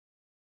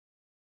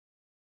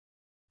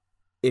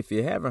If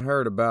you haven't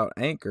heard about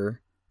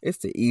Anchor, it's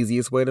the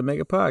easiest way to make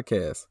a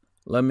podcast.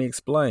 Let me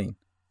explain.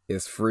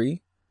 It's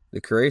free.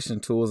 The creation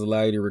tools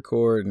allow you to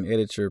record and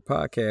edit your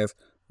podcast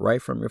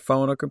right from your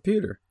phone or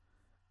computer.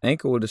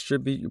 Anchor will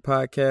distribute your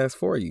podcast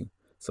for you,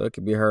 so it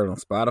can be heard on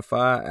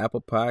Spotify,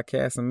 Apple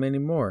Podcasts, and many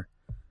more.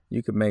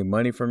 You can make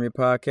money from your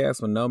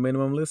podcast with no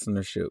minimum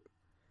listenership.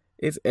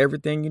 It's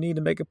everything you need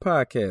to make a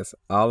podcast,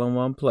 all in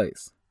one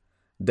place.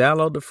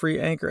 Download the free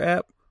Anchor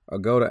app or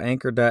go to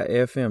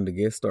anchor.fm to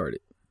get started.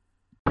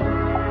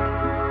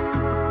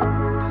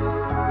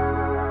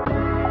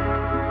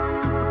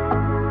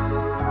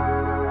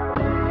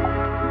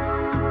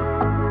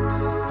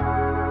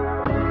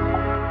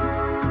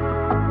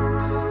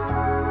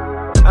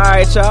 All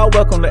right, y'all.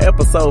 Welcome to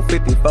episode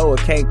 54 of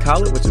Can't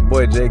Call It with your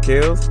boy Jay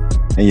Kills.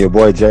 And your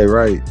boy Jay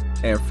Wright.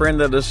 And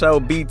friend of the show,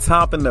 B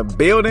Tomp in the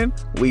building.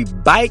 We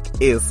bike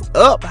is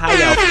up. How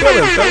y'all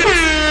feeling, fellas?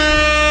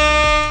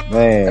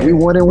 Man. We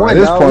 1-1,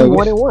 this y'all. point, We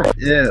 1-1.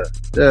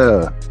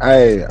 Yeah.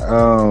 Hey,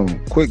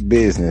 quick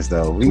business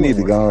though. We need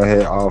to go ahead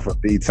and offer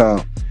B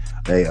Tomp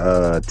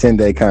a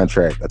 10-day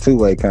contract, a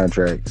 2-way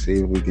contract. See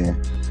if we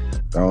can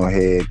go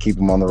ahead keep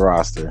him on the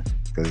roster.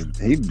 Because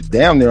he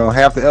damn near on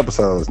half the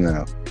episodes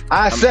now.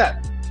 I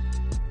accept.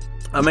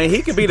 I mean,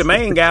 he could be the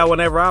main guy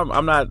whenever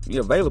I'm not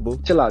available.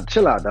 Chill out,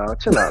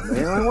 dog. Chill out,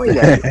 man. Why you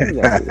gotta do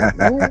that,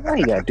 man? Why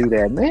you gotta do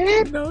that,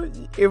 man? You know,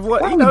 if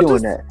what Why you you know,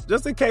 doing just, that?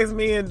 just in case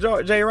me and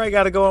Jay Wright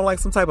got to go on like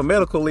some type of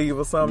medical leave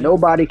or something.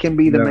 Nobody can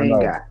be the No, main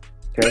no. guy.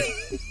 Okay,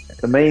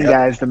 the main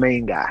guy is the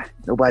main guy.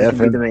 Nobody can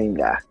be the main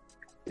guy.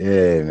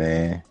 Yeah,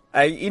 man.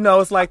 Hey, you know,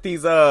 it's like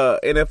these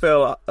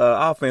NFL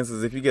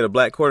offenses. If you get a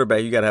black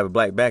quarterback, you got to have a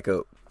black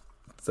backup,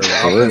 so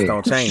the offense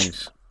don't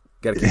change.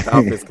 Got to keep the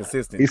offense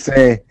consistent. He's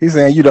saying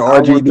you the I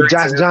wanna RG be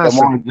Josh Johnson.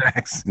 Lamar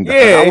Jackson. Yeah,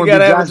 I you wanna got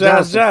to be have a Josh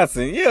Josh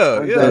Johnson. Yeah,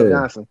 I'm yeah. Josh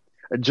Johnson,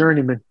 a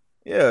journeyman.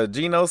 Yeah,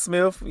 Geno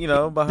Smith, you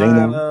know,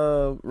 behind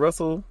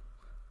Russell.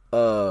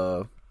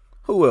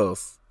 Who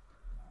else?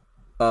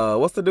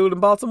 What's the dude in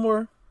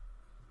Baltimore?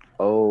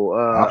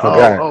 I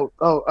forgot.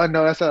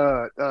 No, that's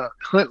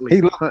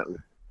Huntley.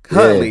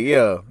 Huntley,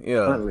 yeah.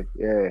 Huntley,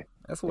 yeah.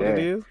 That's what it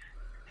is.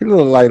 He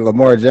look like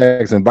Lamar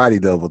Jackson body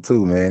double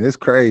too, man. It's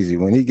crazy.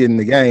 When he get in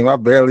the game,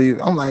 I'm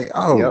like,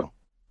 oh, Yep.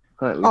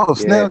 Huntley. oh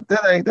snap,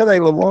 that ain't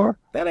Lamar.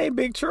 That ain't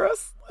Big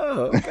Trust.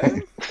 Oh,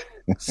 okay.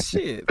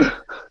 Shit.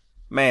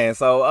 Man,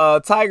 so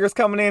Tigers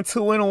coming in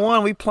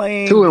 2-1. We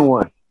playing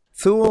 2-1.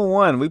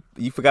 2-1.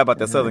 You forgot about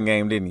that Southern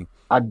game, didn't you?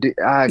 I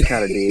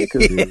kind of did.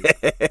 'Cause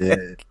Yeah.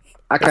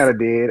 I kind of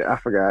did. I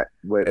forgot,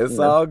 but It's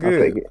all I'll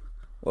good. take it.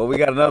 Well, we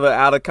got another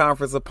out of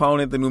conference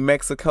opponent, the New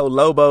Mexico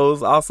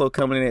Lobos, also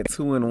coming in at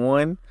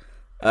 2-1.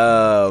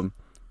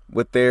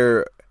 With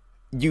their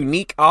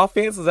unique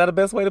offense. Is that the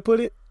best way to put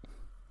it?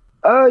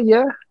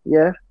 Yeah.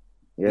 You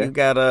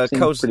got Seems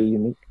Coach pretty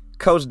unique.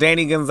 Coach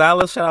Danny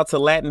Gonzalez. Shout out to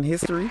Latin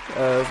History,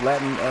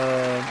 Latin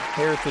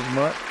Heritage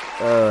Month.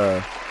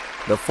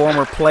 The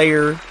former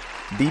player,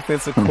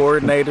 defensive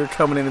coordinator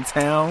coming into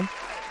town.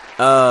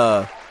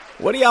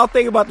 What do y'all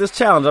think about this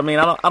challenge? I mean,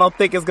 I don't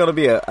think it's going to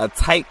be a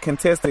tight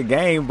contested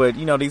game, but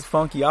you know, these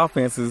funky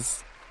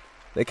offenses,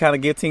 they kind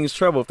of give teams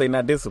trouble if they're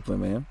not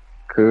disciplined, man.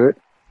 Could.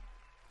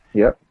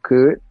 Yep,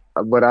 could.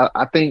 But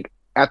I think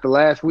after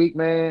last week,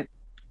 man,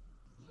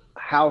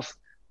 House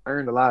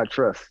earned a lot of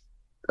trust.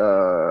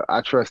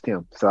 I trust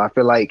him. So I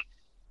feel like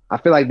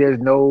there's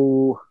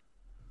no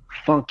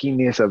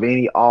funkiness of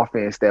any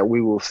offense that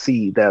we will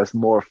see that's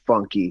more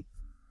funky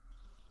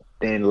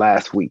than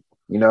last week,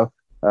 you know?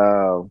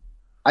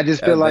 I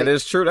just feel like that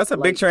is true. That's a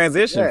big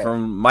transition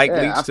from Mike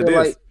Leach to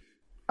this.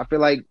 I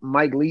feel like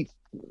Mike Leach,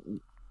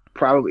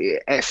 probably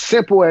as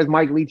simple as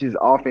Mike Leach's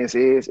offense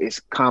is, it's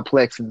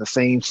complex in the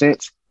same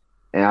sense.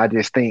 And I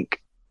just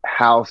think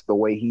House, the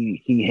way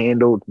he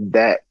handled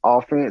that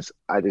offense,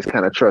 I just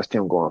kind of trust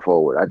him going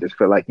forward. I just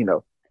feel like, you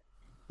know,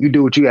 you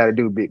do what you got to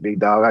do, big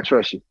dog. I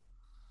trust you.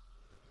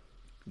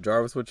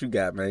 Jarvis, what you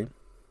got, man?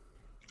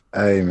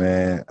 Hey,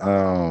 man.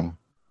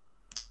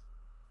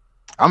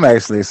 I'm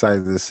actually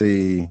excited to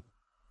see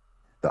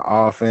the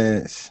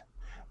offense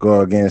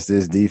go against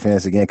this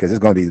defense again, because it's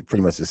going to be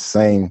pretty much the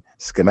same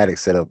schematic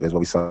setup as what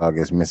we saw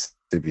against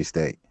Mississippi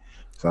State.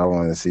 So I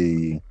want to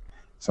see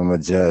some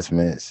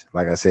adjustments,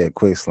 like I said,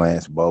 quick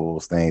slants,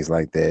 bubbles, things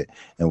like that.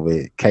 And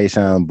with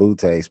Kayshon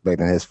Boutte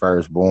expecting his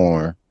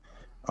firstborn,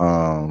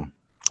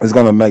 it's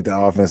going to make the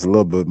offense a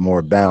little bit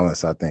more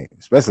balanced, I think,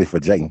 especially for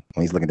Jayden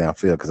when he's looking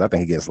downfield, because I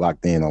think he gets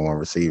locked in on one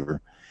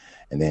receiver,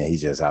 and then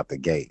he's just out the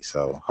gate.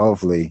 So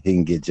hopefully he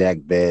can get Jack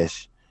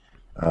Besh,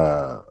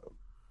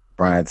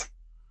 Brian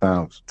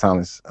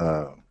Thomas,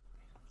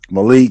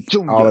 Malik,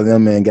 Junior. all of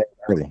them in get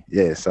early.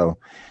 Yeah, so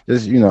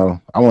just, you know,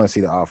 I want to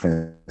see the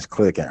offense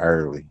clicking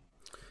early.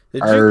 Do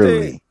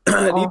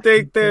you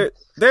think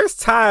there's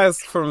ties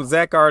from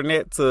Zach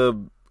Arnett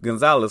to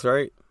Gonzalez,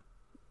 right?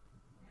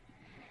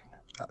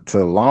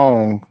 To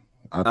Long,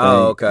 I think.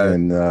 Oh, okay.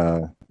 And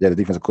the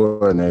defensive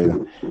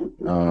coordinator.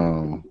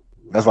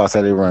 That's why I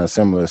said they run a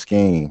similar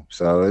scheme.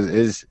 So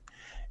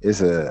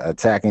it's a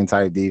attacking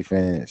type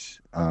defense,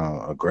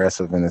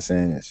 aggressive in a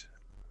sense.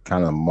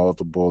 kind of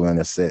multiple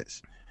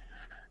intercepts.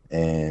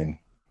 And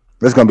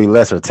there's going to be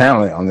lesser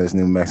talent on this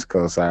New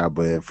Mexico side,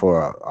 but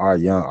for our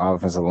young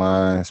offensive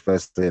line,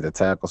 especially at the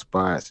tackle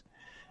spots,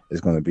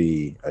 it's going to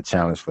be a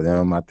challenge for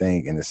them, I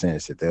think, in the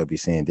sense that they'll be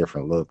seeing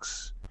different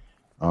looks,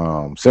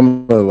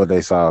 similar to what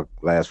they saw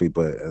last week.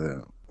 But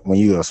when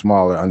you're a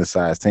smaller,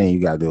 undersized team,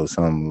 you got to do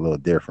something a little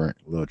different,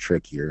 a little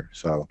trickier.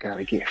 So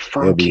gotta get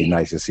funky. It'll be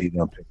nice to see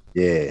them.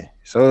 Yeah.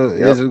 So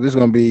it's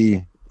going to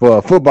be, for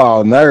a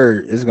football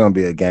nerd, it's going to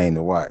be a game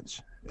to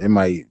watch.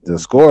 The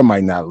score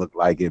might not look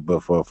like it,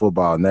 but for a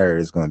football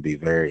nerd, it's going to be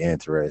very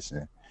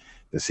interesting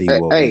to see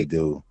what we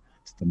do.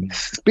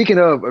 Speaking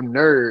of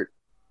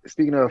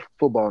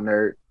football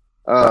nerd,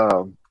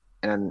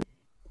 and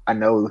I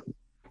know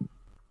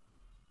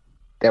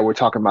that we're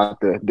talking about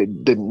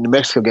the New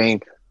Mexico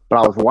game, but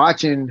I was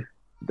watching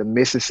the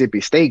Mississippi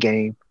State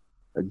game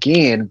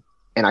again,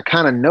 and I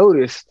kind of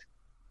noticed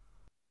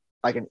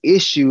like an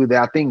issue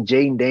that I think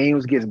Jaden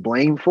Daniels gets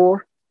blamed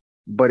for,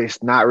 but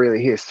it's not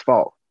really his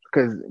fault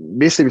because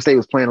Mississippi State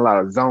was playing a lot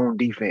of zone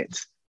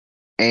defense.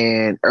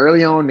 And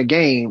early on in the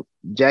game,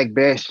 Jack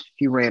Bech,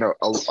 he ran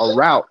a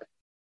route,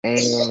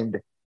 and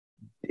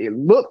it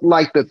looked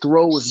like the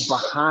throw was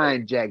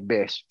behind Jack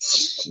Bech,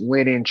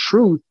 when in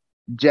truth,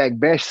 Jack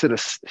Bech should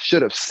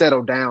have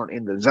settled down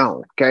in the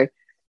zone, okay?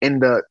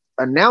 And the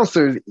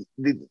announcers,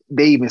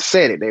 they even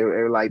said it. They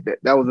were like,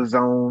 that was a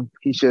zone.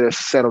 He should have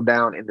settled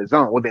down in the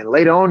zone. Well, then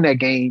later on that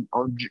game,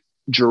 on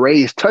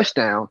Jaray's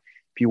touchdown,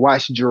 if you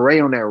watch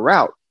Jaray on that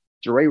route,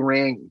 Jaray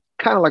ran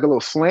kind of like a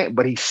little slant,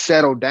 but he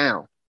settled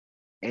down.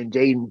 And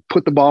Jaden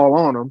put the ball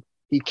on him.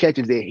 He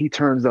catches it. He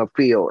turns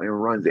upfield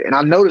and runs it. And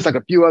I noticed like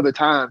a few other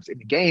times in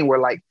the game where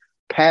like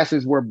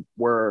passes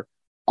were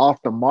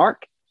off the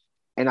mark.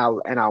 And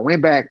I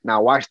went back and I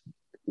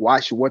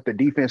watched what the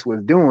defense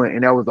was doing,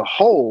 and there was a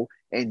hole,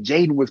 and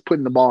Jaden was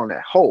putting the ball in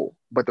that hole,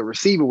 but the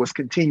receiver was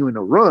continuing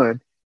to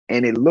run,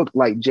 and it looked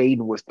like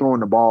Jaden was throwing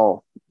the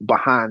ball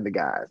behind the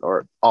guys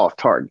or off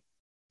target.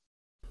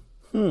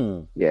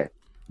 Yeah,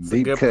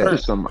 deep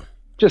cut.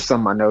 Just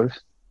something I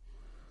noticed.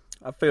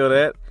 I feel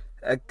that.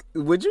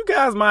 Would you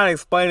guys mind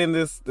explaining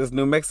this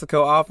New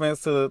Mexico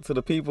offense to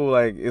the people?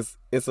 Like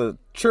it's a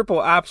triple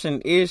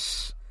option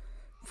ish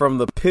from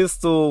the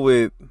pistol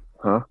with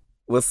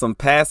some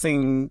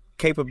passing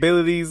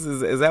capabilities.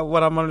 Is that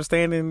what I'm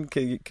understanding?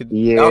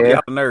 Yeah. I'll be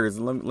out the nerds.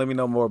 Let me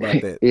know more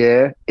about that.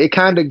 Yeah, it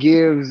kind of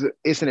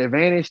it's an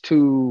advantage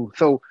to.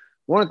 So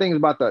one of the things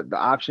about the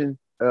option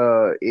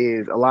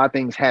is a lot of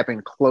things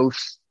happen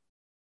close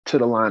to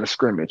the line of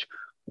scrimmage.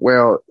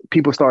 Well,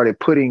 people started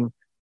putting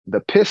the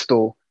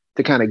pistol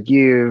to kind of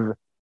give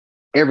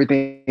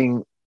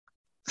everything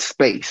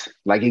space.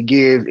 Like it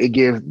gives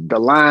the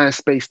line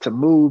space to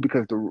move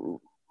because the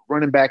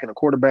running back and the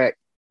quarterback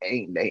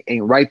ain't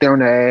right there on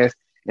the ass.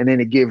 And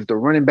then it gives the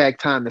running back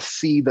time to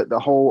see the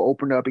hole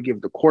open up. It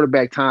gives the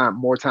quarterback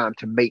more time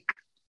to make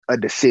a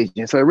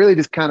decision. So it really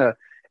just kind of,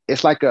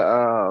 it's like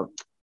a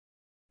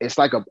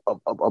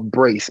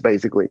brace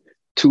basically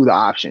to the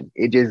option.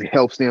 It just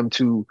helps them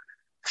to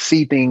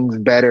see things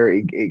better.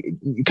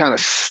 You kind of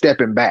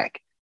stepping back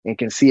and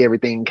can see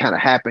everything kind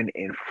of happen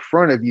in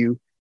front of you.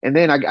 And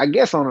then I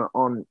guess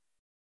on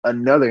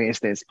another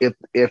instance, if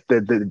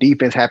the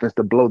defense happens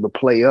to blow the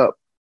play up,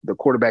 the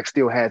quarterback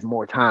still has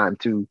more time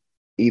to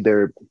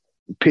either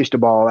pitch the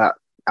ball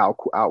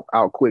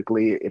out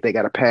quickly. If they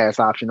got a pass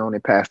option on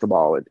it, pass the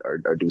ball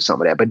or do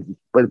some of that.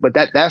 But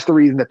that's the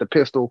reason that the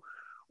pistol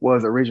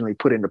was originally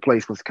put into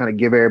place, was to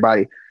kind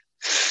of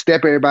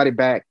step everybody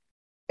back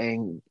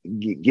and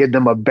give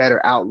them a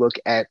better outlook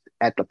at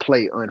the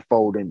play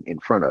unfolding in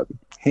front of you.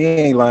 He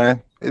ain't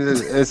lying.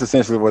 It's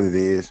essentially what it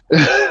is.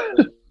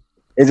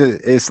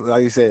 It's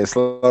like you said, it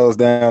slows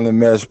down the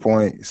mesh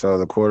point, so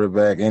the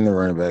quarterback and the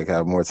running back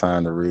have more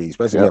time to read,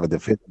 especially if you have a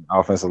defensive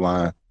offensive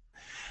line.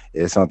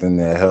 It's something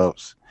that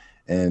helps.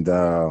 And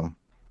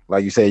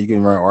like you said, you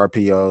can run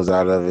RPOs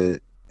out of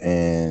it,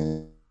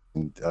 and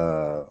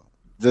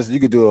just you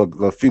could do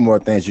a few more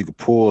things. You could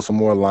pull some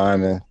more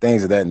linemen,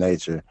 things of that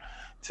nature,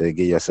 to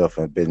get yourself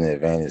a bit of an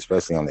advantage,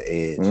 especially on the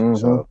edge. Mm-hmm.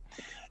 So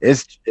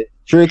it's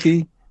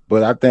tricky,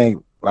 but I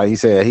think, like he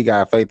said, he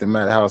got faith in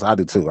Matt House. I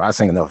do too. I've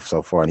seen enough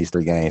so far in these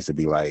 3 games to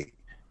be like,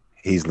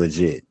 he's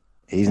legit.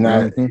 He's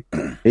not.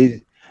 Mm-hmm.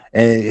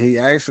 He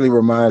actually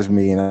reminds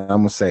me, and I'm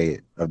gonna say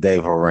it, of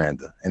Dave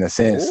Aranda in the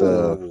sense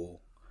of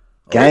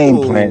game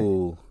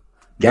plan.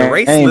 The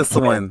raceless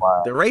one.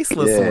 The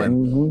raceless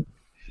one.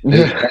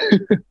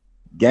 Mm-hmm.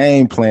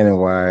 Game planning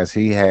wise,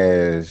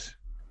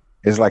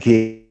 it's like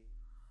he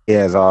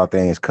has all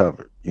things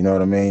covered. You know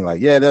what I mean? Like,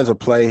 yeah, there's a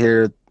play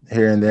here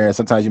and there. And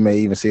sometimes you may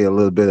even see a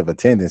little bit of a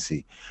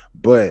tendency,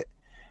 but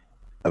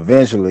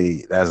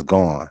eventually that's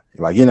gone.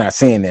 Like, you're not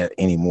seeing that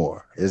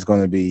anymore. It's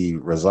going to be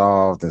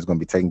resolved. And it's going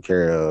to be taken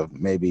care of.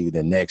 Maybe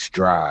the next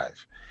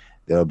drive,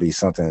 there'll be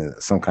some kind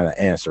of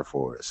answer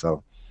for it.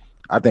 So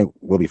I think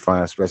we'll be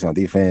fine, especially on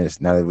defense.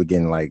 Now that we're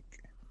getting like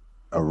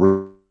a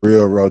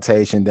real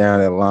rotation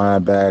down at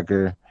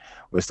linebacker,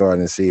 we're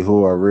starting to see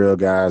who our real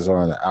guys are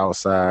on the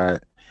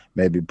outside.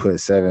 maybe put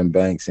Sevyn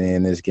Banks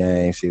in this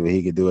game, see what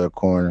he could do at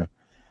corner.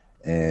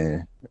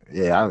 And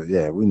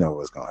we know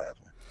what's gonna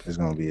happen. It's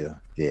gonna be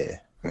Is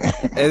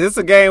this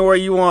a game where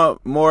you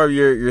want more of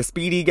your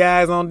speedy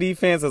guys on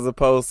defense as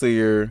opposed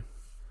to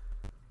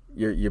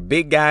your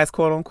big guys,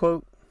 quote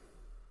unquote?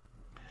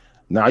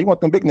 Now you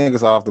want them big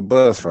niggas off the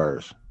bus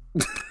first.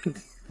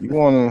 You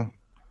want them,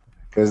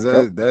 because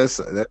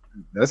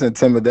that's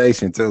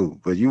intimidation too.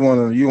 But you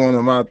want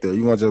them out there.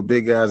 You want your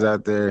big guys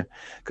out there,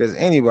 because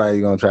anybody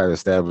gonna try to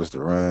establish the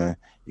run.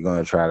 You're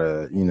gonna try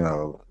to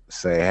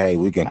say, hey,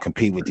 we can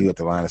compete with you at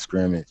the line of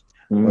scrimmage.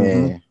 Mm-hmm.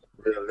 When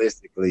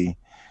realistically,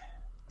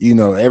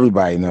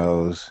 everybody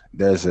knows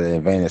there's an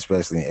advantage,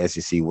 especially in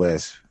SEC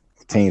West.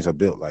 Teams are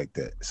built like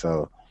that.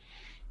 So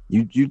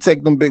you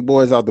take them big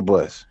boys off the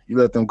bus. You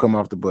let them come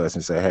off the bus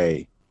and say,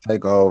 hey,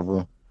 take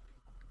over.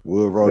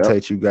 We'll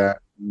rotate you guys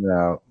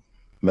out,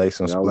 make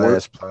some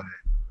splash play,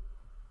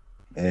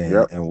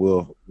 and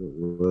we'll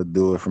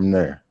do it from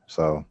there.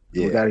 So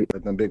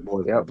let them big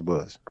boys off the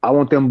bus. I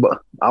want them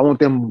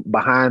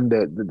behind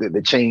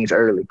the chains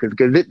early,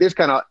 because that's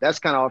kind of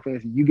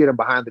offense. You get them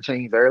behind the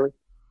chains early,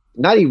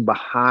 not even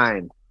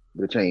behind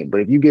the chain,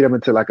 but if you get them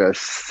into like a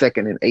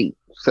 2nd and 8,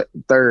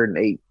 3rd and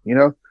 8,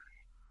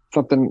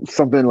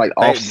 something like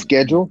off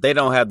schedule. They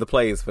don't have the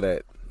plays for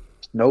that.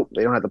 Nope,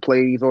 they don't have the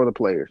plays or the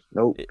players.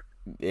 Nope.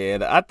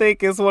 Yeah, I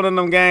think it's one of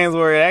them games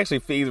where it actually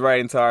feeds right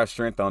into our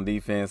strength on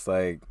defense.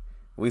 Like,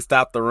 we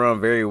stopped the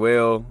run very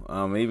well.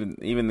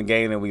 Even the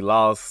game that we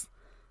lost,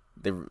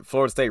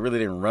 Florida State really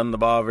didn't run the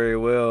ball very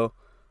well.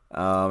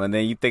 And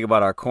then you think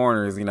about our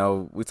corners.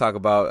 We talk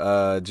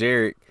about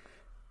Jarrett.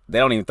 They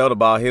don't even throw the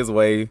ball his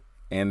way.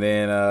 And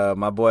then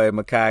my boy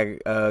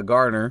Mekhi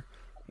Gardner,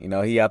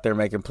 he out there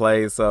making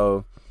plays.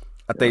 So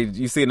I think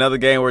you see another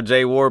game where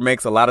Jay Ward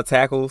makes a lot of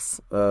tackles,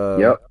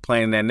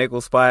 playing in that nickel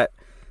spot.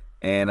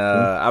 And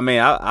I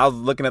was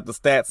looking at the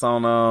stats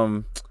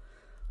on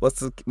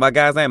my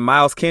guy's name,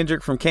 Miles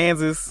Kendrick from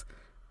Kansas.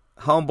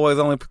 Homeboy's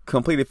only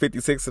completed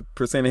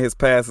 56% of his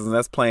passes, and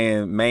that's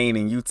playing Maine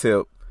and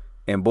UTEP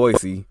and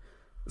Boise.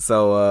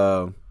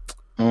 So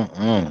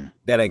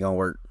that ain't gonna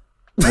work.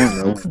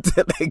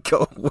 That ain't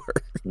gonna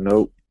work.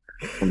 Nope.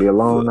 It's gonna be a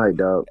long night,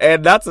 dog.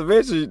 And not to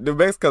mention, New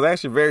Mexico's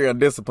actually very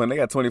undisciplined. They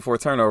got 24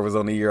 turnovers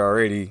on the year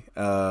already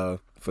for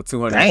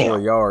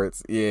 204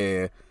 yards.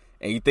 Yeah.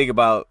 And you think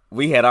about,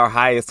 we had our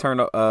highest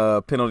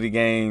penalty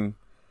game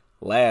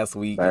last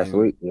week.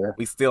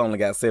 We still only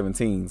got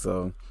 17.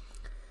 So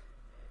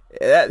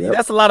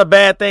that's a lot of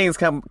bad things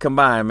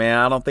combined, man.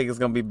 I don't think it's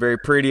going to be very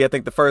pretty. I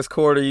think the first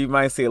quarter you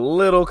might see a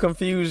little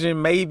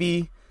confusion,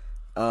 maybe.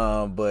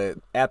 But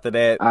after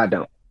that, I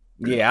don't.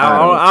 Yeah,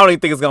 I don't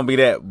even think it's going to be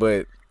that.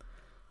 But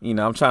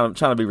I'm trying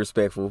to be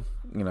respectful.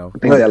 I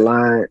think our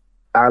line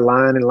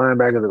and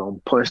linebackers are going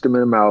to punch them in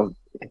the mouth.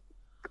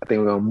 I think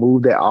we're going to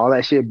move all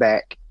that shit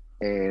back.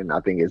 And I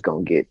think it's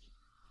gonna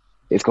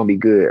be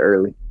good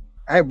early.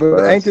 Hey,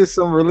 but ain't this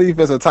some relief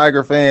as a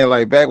Tiger fan?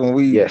 Like back when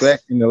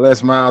back in the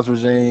Les Miles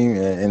regime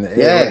and the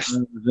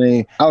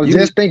regime. I was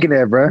just thinking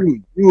that, bro.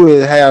 You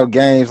would have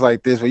games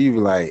like this where you be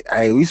like,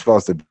 "Hey, we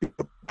supposed to beat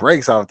the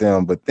brakes off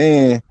them," but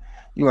then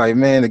you like,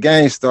 man, the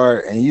game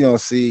start and you don't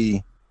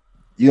see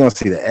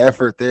the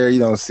effort there, you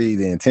don't see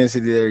the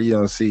intensity there, you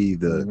don't see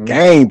the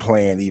game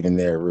plan even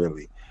there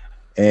really,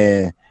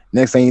 and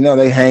next thing you know,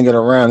 they hanging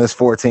around this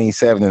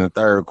 14-7 in the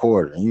third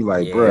quarter. And you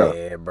like,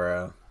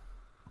 bro,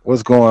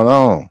 what's going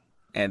on?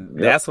 And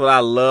that's what I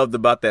loved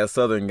about that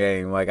Southern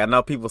game. Like, I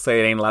know people say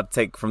it ain't a lot to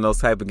take from those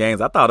type of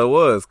games. I thought it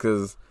was,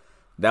 because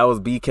that was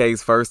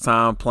BK's first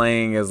time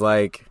playing as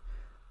like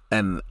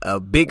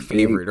a big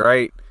favorite,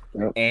 right?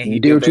 Yep. And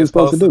he did what you were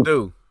supposed to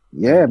do.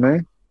 Yeah, Mm-hmm.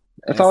 man.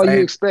 That's all you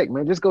expect,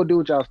 man. Just go do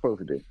what y'all supposed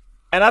to do.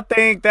 And I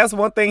think that's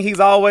one thing he's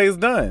always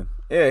done.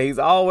 Yeah, he's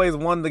always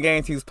won the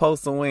games he's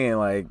supposed to win.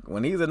 Like,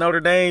 when he's at Notre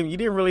Dame, you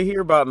didn't really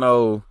hear about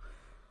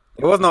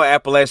there was no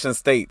Appalachian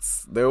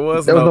States. There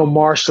was no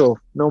Marshall.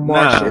 No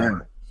Marshall. Nah.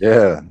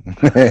 Yeah.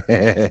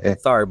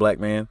 Sorry, black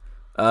man.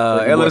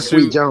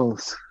 LSU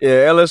Jones.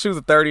 Yeah, LSU's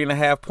a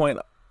 30.5 point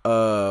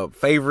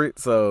favorite,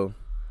 so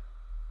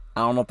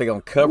I don't know if they're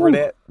gonna cover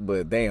that,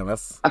 but damn,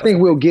 I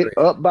think we'll get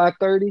up by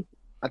 30.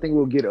 I think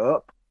we'll get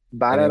up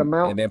by that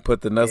amount. And then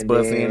put the nuts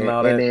bus in and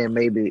all that. And then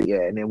maybe,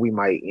 and then we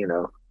might,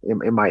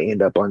 it might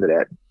end up under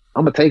that.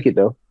 I'm gonna take it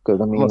though, because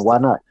why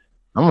not?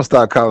 I'm gonna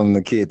start calling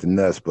the kid the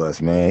nuts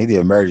bus, man. He did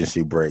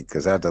emergency break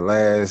because after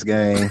last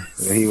game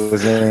that he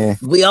was in,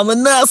 we on the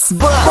nuts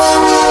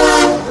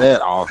bus.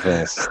 That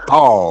offense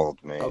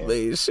stalled, man. I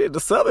mean, shit, the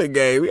Southern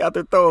game, we out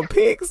there throwing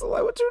picks.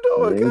 Like, what you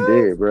doing, he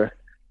did, bro.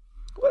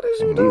 What is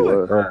you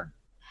doing?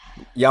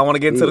 Y'all want to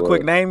get into the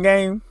quick name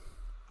game?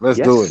 Let's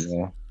do it,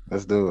 man.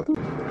 Let's do it.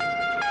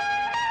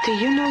 Do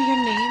you know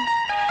your name?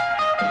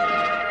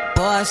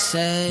 Boy,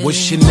 say,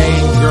 what's your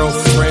name,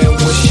 girlfriend?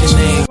 What's your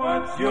name?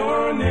 What's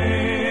your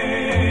name?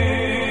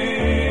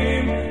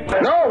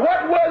 No,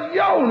 what was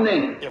your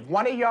name? If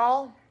one of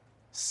y'all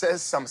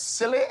says some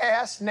silly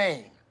ass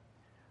name,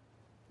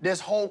 this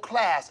whole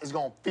class is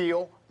gonna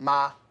feel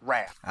my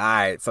rap. All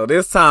right, so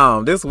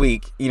this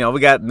week, we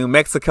got New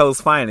Mexico's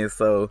finest,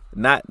 so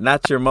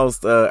not your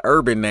most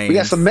urban names. We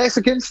got some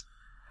Mexicans.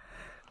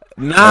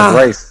 Nah,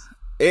 race.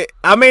 it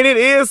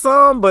is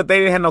some, but they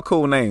didn't have no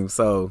cool names,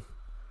 so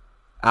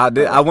I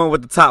went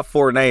with the top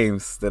 4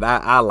 names that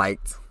I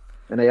liked.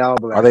 And they all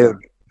black. Are they?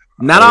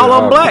 Not all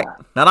of them black.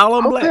 Not all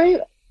of them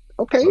black.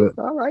 Okay,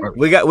 all right.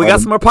 We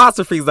got some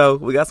apostrophes though.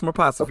 We got some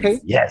apostrophes.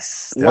 Okay.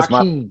 Yes, that's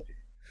Joaquin.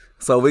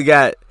 So we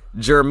got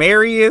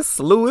Jermarius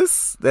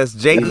Lewis. That's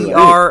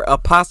JER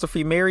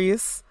apostrophe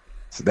Marius.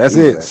 That's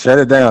it. Shut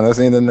it down. That's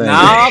in the name. No,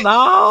 hold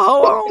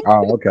on.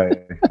 Oh,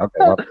 okay.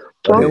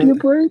 Pump your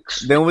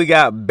brakes. Then we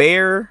got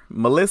Bear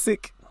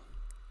Malisic.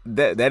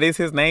 That is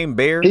his name,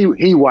 Bear. He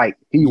white.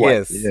 He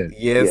white. Yes.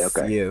 Yeah,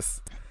 okay.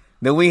 Yes.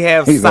 Then we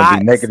have He's gonna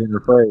be naked and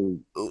afraid.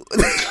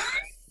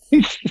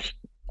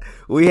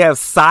 We have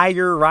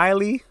Sire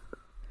Riley.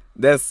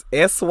 That's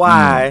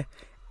SYAIRE.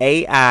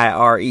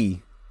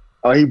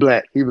 Oh, he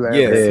black. He black.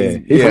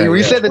 Yes. When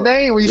you said the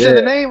name, said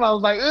the name, I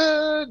was like,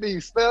 then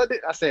you spelled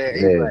it. I said,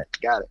 he black.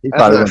 Got it. He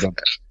probably went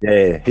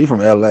to, he from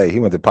LA. He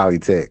went to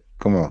Polytech.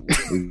 Come on.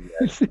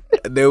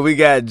 Then we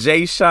got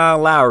Jay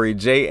Sean Lowry,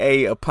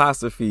 JA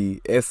apostrophe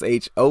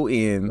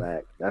SHON.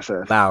 Black. That's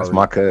us. Lowry. That's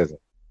my cousin.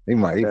 He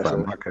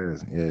probably my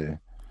cousin. Yeah.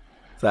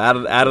 So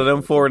out of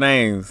them 4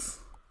 names,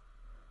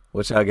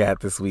 what y'all got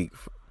this week?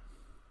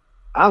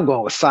 I'm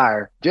going with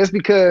Sire, just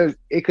because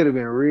it could have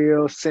been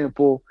real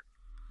simple.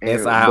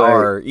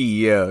 SIRE,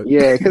 yeah.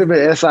 Yeah, it could have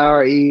been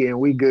SIRE, and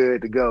we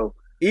good to go.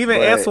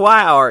 Even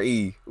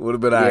SYRE would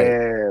have been all right.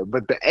 Yeah,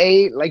 but the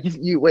A, like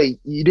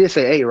you did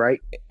say A, right?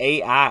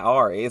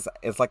 AIR,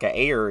 it's like an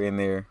air in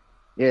there.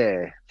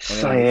 Yeah.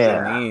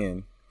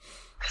 Sire.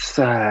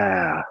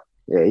 Sire.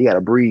 Yeah, you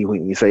gotta breathe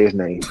when you say his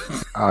name.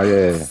 Oh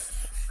yeah.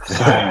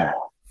 Sire.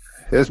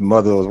 His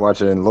mother was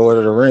watching Lord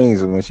of the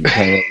Rings when she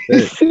came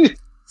up.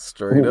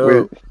 Straight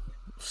up.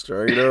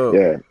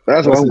 Yeah,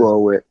 that's what I'm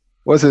going with.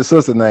 What's his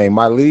sister name?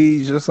 My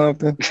liege or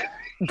something?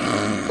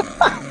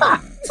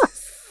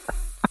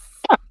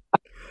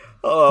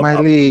 My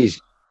liege.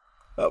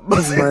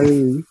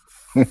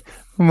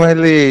 My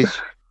liege.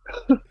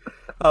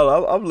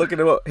 Oh, I'm looking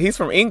him up. He's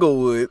from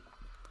Inglewood.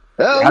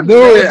 I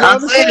knew it. I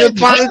said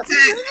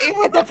politics. He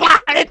went to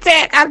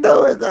politics. I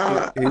knew it.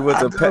 He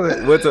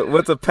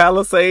went to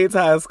Palisades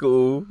High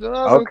School.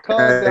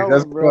 Okay,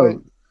 that's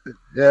cool.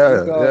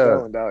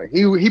 Yeah.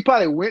 He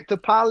probably went to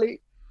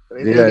Poly.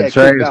 Yeah,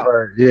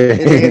 transfer. Yeah,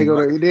 he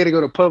did to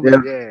go to public.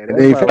 Yeah, and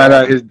then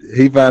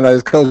he found out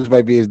his coach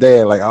might be his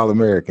dad, like All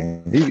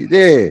American.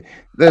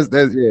 That's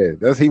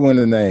he won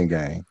the name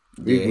game.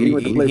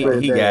 Yeah,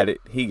 he got it.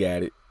 He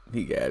got it.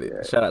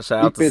 Yeah. Shout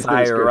out to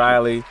Sire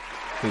Riley.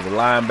 He's a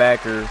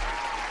linebacker,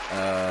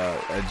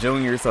 a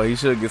junior, so he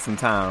should get some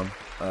time.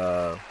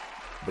 But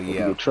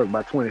yeah, get trucked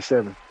by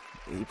 27.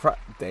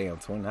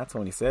 Not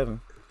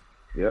 27.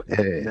 Yep. Yeah.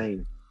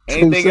 Name.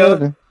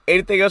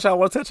 Anything else y'all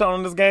want to touch on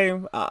in this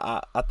game?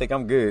 I think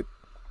I'm good.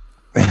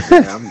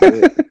 Yeah, I'm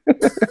good.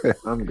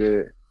 I'm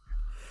good.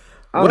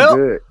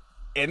 Good.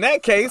 In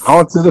that case,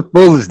 on to the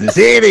foolishness.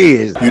 Here it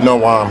is. You know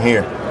why I'm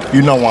here.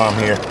 You know why I'm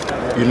here.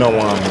 You know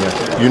why I'm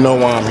here. You know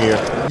why I'm here.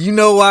 You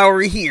know why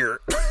we're here.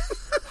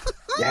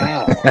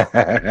 Yeah.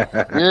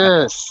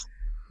 Yes.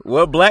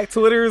 What Black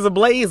Twitter is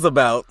ablaze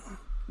about.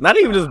 Not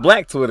even just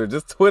Black Twitter,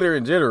 just Twitter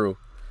in general.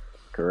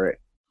 Correct.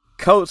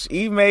 Coach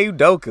Ime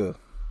Udoka,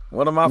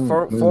 one of my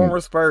former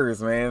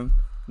Spurs, man.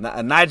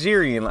 A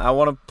Nigerian. I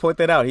want to point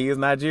that out. He is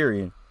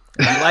Nigerian.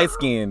 He's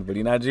light-skinned, but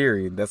he's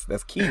Nigerian.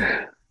 That's key.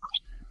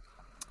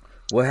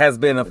 What has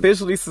been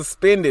officially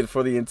suspended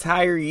for the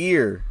entire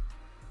year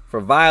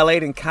for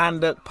violating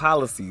conduct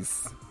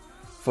policies,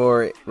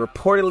 for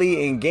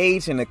reportedly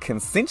engaged in a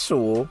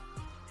consensual,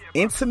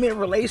 intimate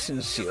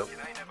relationship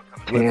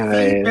with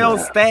female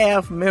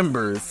staff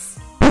members.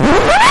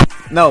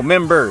 No,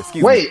 members.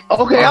 Excuse me. Wait,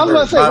 okay, I was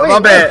going to say, my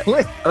bad.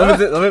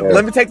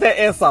 Let me take that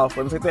S off.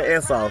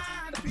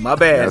 My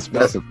bad.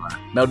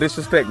 No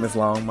disrespect, Miss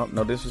Long.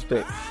 No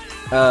disrespect.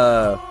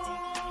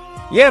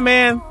 Yeah,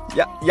 man.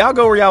 Y'all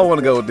go where y'all want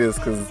to go with this,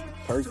 because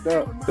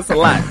it's a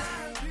lot.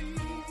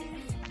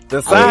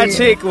 The side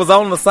chick was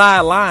on the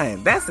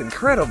sideline. That's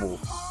incredible.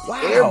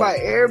 Wow.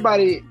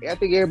 Everybody, I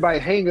think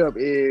everybody's hang up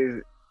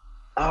is,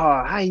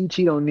 how you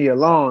cheat on Nia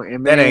Long?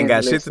 And man, that ain't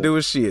got shit to do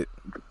with shit.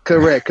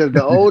 Correct, because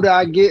the older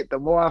I get, the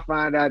more I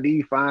find out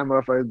these fine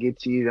motherfuckers get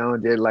cheated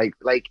on. Just like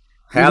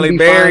Halle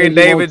Berry and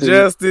David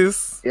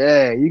Justice.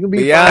 Yeah, you can be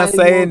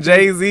Beyonce and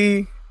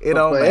Jay-Z. It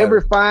don't matter.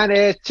 Every fine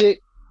ass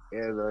chick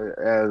as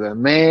a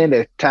man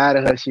that's tired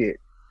of her shit.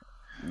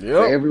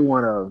 Yep. Every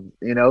one of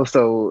them,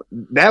 so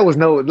that was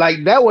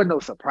that wasn't no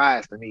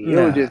surprise to me. It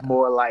was just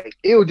more like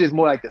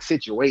the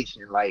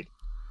situation, like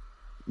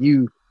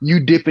you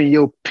dipping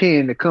your pen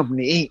in the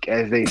company ink,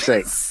 as they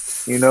say,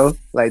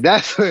 like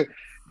that's what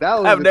that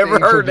was. I've never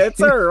heard that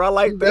term. I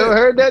like that. Never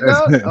heard that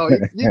though. Oh,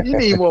 you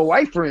need more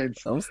white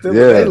friends. I'm still.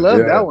 They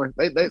love that one.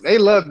 They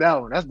love that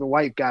one. That's the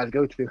white guys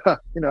go to. I'll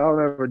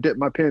never dip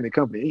my pen in the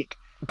company ink.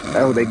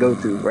 That's what they go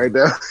to right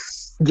there.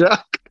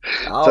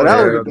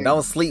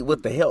 Don't sleep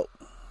with the help.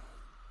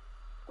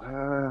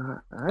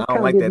 I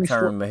don't like that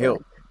term, the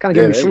help. Kind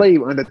of give me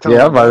slave undertone.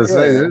 Yeah, I'm about to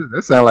say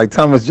that sounds like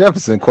Thomas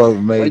Jefferson quote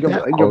made.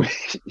 Like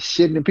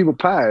shitting in people's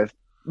pies.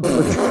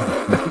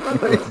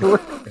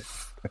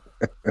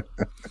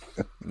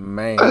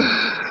 Man.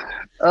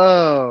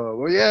 Oh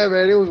well, yeah,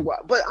 man. It was,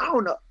 but I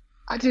don't know.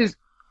 I just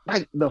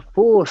like the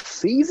full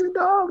season,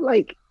 dog.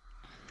 Like,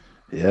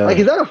 like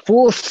is that a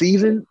full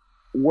season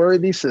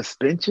worthy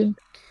suspension?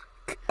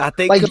 I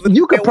think like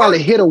you could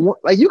probably hit a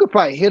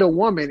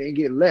woman and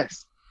get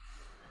less.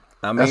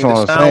 I mean, that's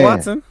what I'm Deshaun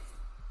Watson.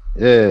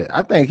 Yeah,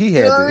 I think he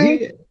had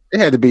to. It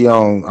had to be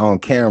on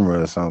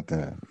camera or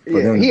something.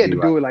 Yeah, he had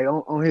to do it like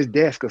on his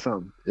desk or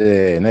something.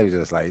 Yeah, and they was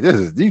just like,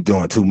 you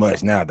doing too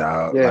much now,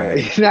 dog. Yeah,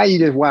 like, now you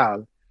just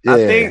wild.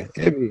 Yeah,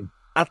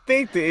 I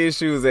think the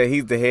issue is that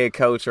he's the head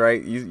coach,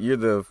 right? You're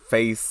the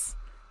face.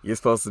 You're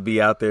supposed to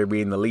be out there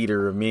being the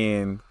leader of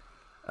men.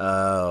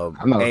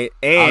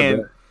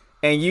 And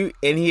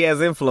he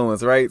has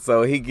influence, right?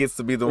 So he gets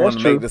to be the one to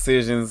make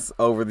decisions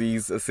over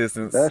these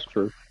assistants. That's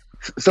true.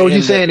 So what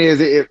you're saying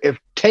is if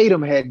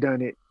Tatum had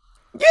done it,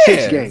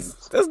 6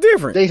 games. That's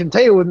different. Jason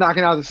Tatum was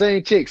knocking out the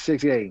same chick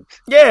 6 games.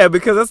 Yeah,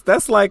 because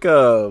that's like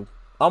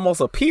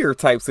almost a peer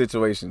type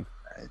situation.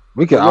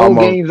 We can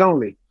games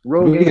only.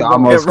 We can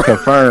almost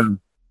confirm.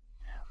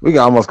 We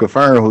can almost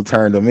confirm who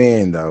turned them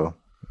in, though.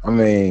 I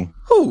mean,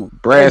 who?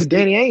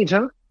 Danny Ainge,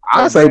 huh?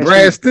 I say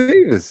Brad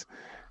Stevens.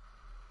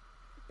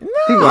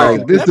 No,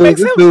 like, this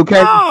dude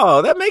came.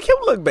 No, that make him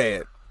look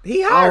bad.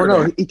 He hired. I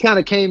don't know. He kind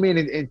of came in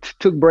and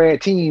took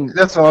Brad's team.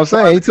 That's what I'm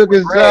saying. He took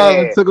his job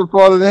and took it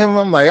farther than him.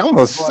 I'm like, I'm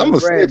gonna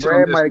snitch.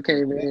 Brad might have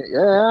came in.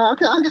 Yeah, I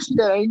can see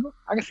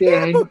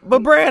that angle.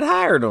 But Brad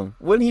hired him.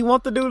 Wouldn't he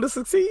want the dude to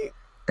succeed?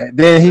 And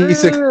then he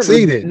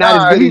succeeded.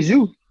 Not as good as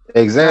you.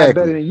 Exactly. Not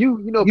better than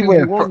you. You know,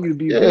 people want you to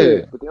be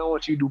good, but they don't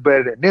want you to do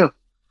better than them.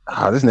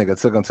 Oh, this nigga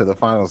took him to the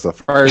finals the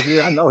first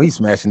year. I know he's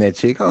smashing that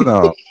chick. Hold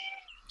on.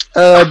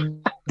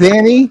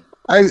 Danny,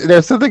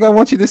 there's something I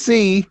want you to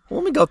see.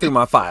 Let me go through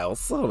my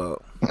files. Hold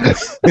up.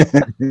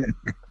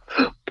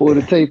 Pull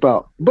the tape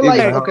out. But like,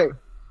 okay,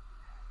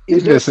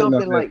 is there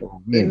something like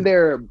in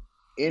their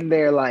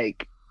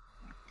like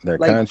their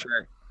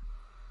contract?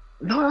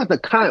 No, not the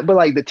contract, but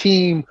like the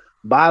team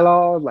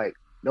bylaws, like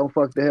don't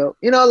fuck the hell.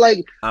 You know,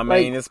 like I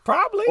mean, it's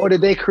probably. Or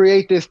did they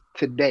create this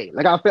today?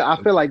 Like I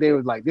feel like they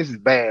was like, this is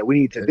bad.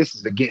 We need to. This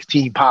is against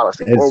team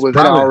policy. Or was it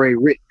already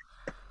written?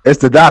 It's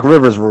the Doc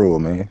Rivers rule,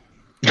 man.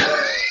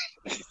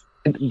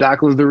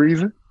 Doc was the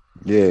reason.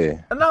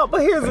 Yeah. No, but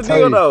here's the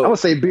deal, though. I would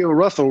say Bill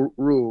Russell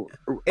rule.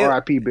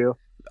 R.I.P. Bill.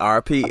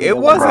 R.I.P. It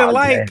wasn't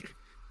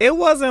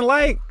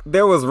like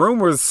there was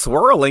rumors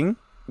swirling.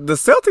 The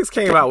Celtics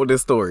came out with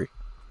this story.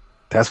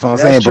 That's what I'm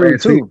saying.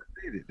 Brad too.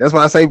 That's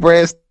why I say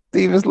Brad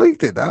Stevens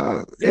leaked it,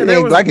 dog. Yeah,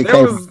 there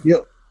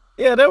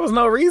was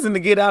no reason to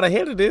get out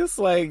ahead of this.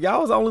 Like,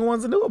 y'all was the only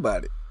ones that knew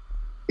about it.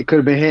 It could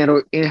have been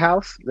handled in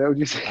house. That was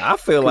just. I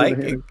feel like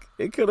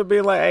it could have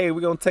been like, hey,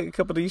 we're gonna take a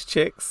couple of these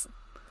checks.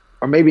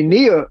 Or maybe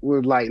Nia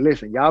was like,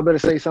 listen, y'all better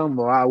say something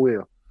or I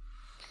will.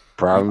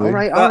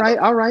 Probably.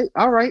 All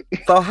right.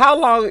 So how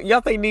long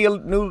y'all think Nia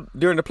knew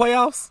during the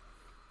playoffs?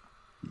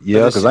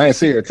 Yeah, because I ain't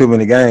seen her too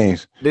many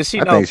games. Did she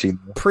know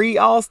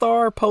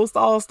pre-All-Star,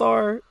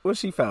 post-All-Star? What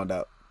she found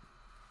out?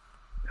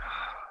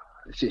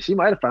 She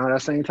might have found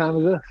out same time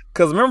as us.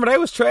 Because remember, they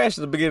was trash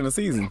at the beginning of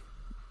the season.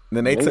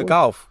 Then they took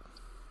off.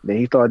 Then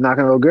he started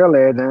knocking old girl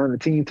ass down. The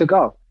team took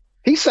off.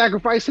 He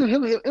sacrificed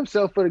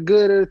himself for the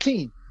good of the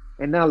team.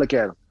 And now look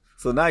at him.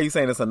 So now you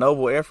saying it's a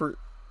noble effort?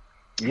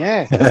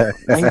 Yeah.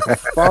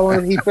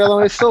 he fell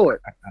on his sword.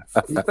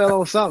 He fell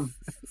on something.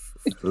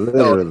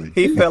 Literally. No,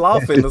 he fell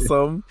off into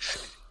something.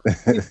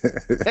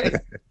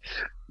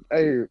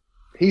 Hey,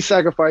 he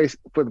sacrificed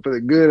for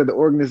the good of the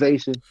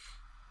organization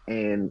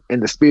and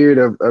the spirit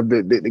of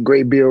the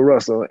great Bill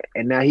Russell.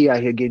 And now he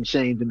out here getting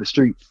shamed in the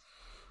streets.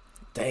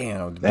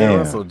 Damn. Bill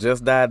Russell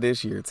just died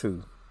this year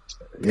too.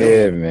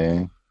 Yeah,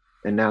 man.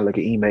 And now look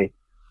at Ime.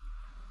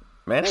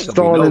 Man,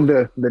 stalling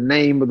the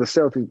name of the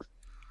Celtics.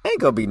 Ain't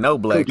gonna be no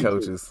black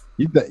coaches.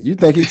 You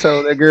think he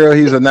told that girl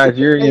he's a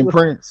Nigerian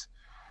prince?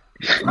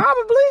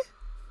 Probably.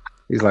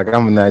 He's like,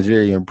 I'm a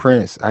Nigerian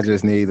prince. I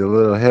just need a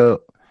little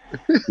help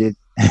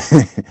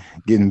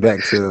getting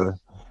back to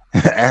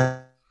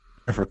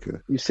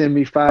Africa. You send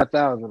me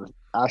 5,000,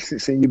 I'll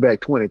send you back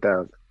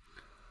 20,000.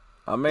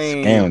 I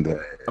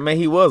mean,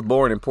 he was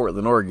born in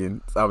Portland,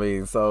 Oregon. I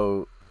mean,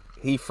 so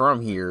he from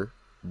here,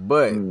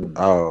 but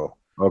oh,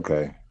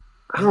 okay.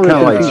 I don't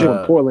really think people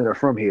in Portland are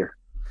from here.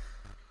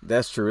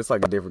 That's true. It's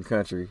like a different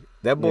country.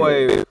 That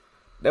boy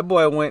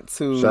went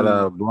to. Shout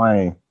out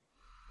Blaine.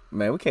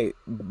 Man, we can't.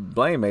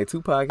 Blaine made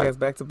 2 podcasts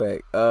back to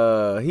back.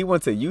 He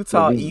went to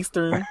Utah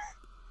Eastern.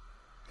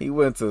 He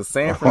went to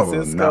San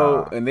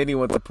Francisco, and then he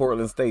went to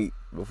Portland State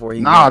before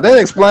he. That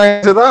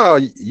explains it all.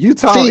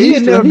 Utah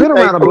Eastern. He never been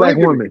around a black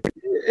woman.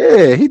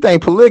 Yeah, he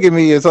think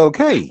polygamy is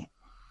okay.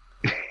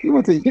 He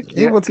went to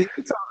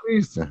Utah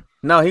Eastern.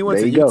 No, he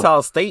went to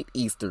Utah State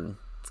Eastern.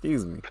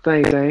 Excuse me.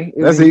 Same thing.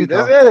 That's it.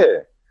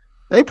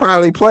 They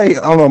probably play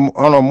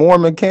on a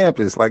Mormon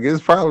campus. Like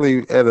it's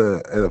probably at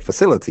a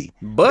facility.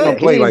 But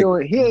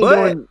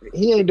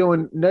he ain't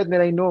doing nothing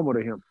that ain't normal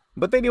to him.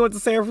 But then he went to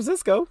San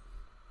Francisco.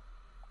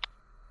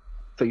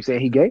 So you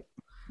saying he gay?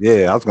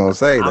 Yeah, I was gonna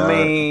say that. I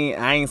mean,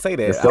 I ain't say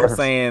that. I'm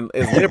saying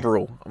it's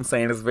liberal. I'm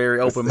saying it's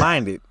very open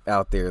minded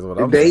out there. Is what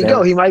I'm there saying. you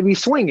go. He might be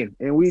swinging,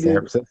 and we San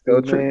did.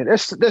 Francisco Man,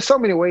 there's so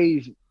many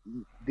ways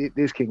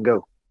this can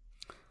go.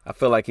 I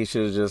feel like he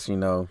should have just,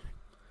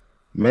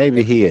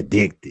 maybe he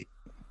addicted.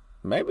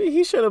 maybe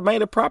he should have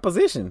made a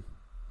proposition.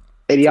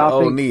 And to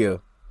y'all think Nia.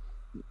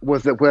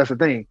 what's the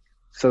thing?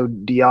 So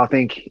do y'all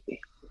think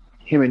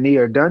him and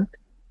Nia are done?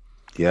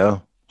 Yeah,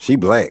 she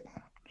black.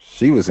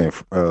 She was in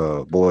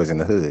Boys in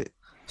the Hood.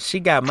 She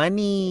got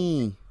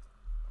money.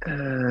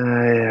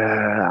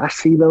 I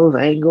see those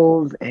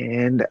angles,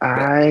 and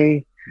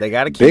They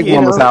got a kid. Big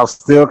Mama's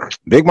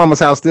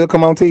house still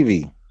come on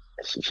TV.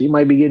 She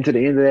might be getting to the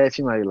end of that.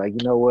 She might be like,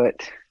 you know what?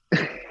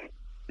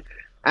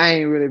 I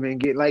ain't really been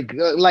getting like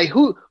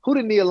who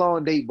did Nia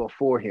Long date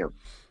before him?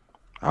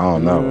 I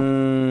don't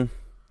know.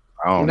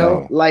 I don't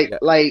know.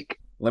 Like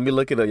Let me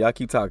look it up. Y'all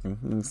keep talking.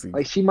 Let me see.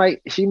 like she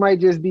might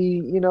just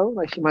be,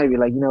 like she might be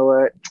like, you know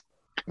what?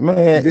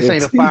 Man, This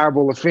ain't a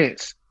fireable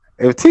offense.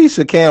 If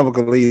Tisha Campbell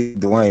could leave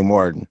Dwayne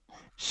Martin,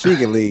 she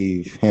could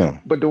leave him.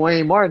 But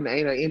Dwayne Martin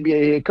ain't an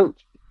NBA head coach.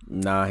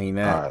 Nah, he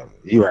not.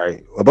 You're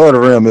right. Above the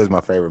Rim is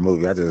my favorite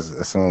movie. I just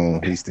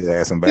assume he still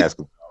has some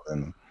basketball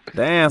in him.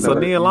 Damn, so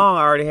Nia Long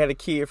already had a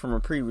kid from a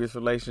previous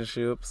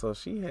relationship, so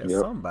she had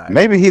somebody.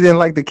 Maybe he didn't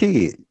like the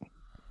kid,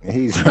 and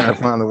he's trying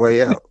to find a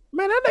way out.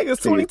 Man, that nigga's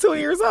 22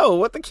 years old.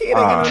 What the kid ain't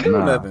gonna do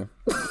nothing.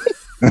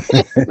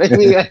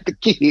 Maybe that's the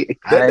kid.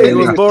 That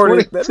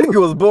nigga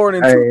was born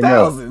in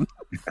 2000.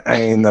 I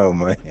ain't know,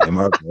 man.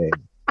 My bad.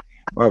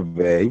 My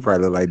bad. He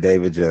probably look like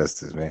David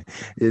Justice, man.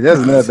 Yeah, that's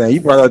another thing.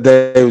 You brought up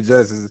David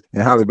Justice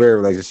and Halle Berry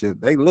relationship.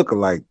 They look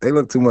alike. They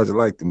look too much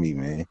alike to me,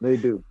 man. They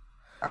do.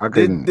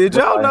 Did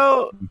y'all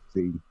know?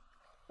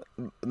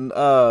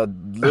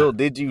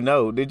 Did you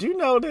know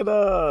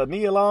that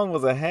Nia Long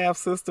was a half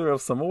sister of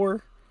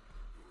Samore?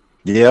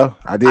 Yeah,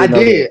 I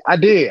did. I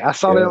did. I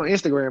saw that on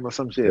Instagram or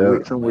some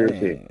shit. Some weird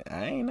shit.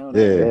 I ain't know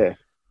that. Yeah.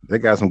 They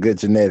got some good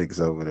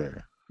genetics over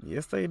there.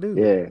 Yes, they do.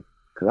 Yeah.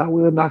 Because I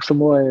will knock some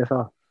more ass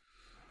off.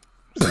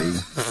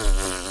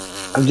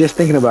 I'm just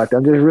thinking about that.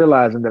 I'm just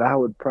realizing that I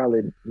would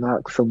probably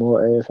knock some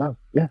more ass off.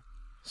 Yeah.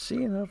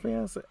 She and her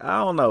fiance. I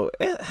don't know.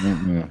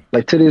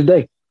 Like to this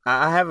day.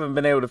 I haven't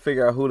been able to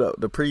figure out who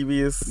the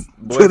previous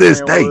to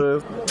this day.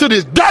 was. To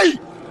this day.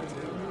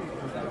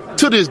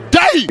 To this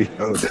day.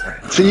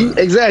 See,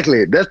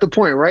 exactly. That's the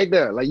point right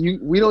there. Like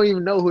we don't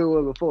even know who it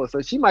was before.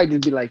 So she might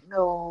just be like,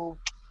 no,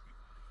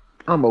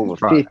 I'm over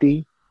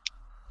 50.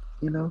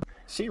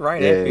 She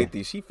right at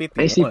 50. She 50.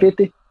 Ain't she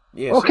 50?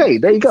 Yeah. Okay,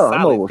 there you go.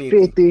 I'm over 50.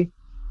 50.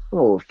 I'm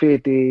over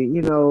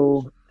 50.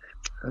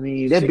 I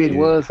mean, that bitch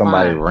was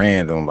somebody fine.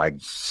 random, like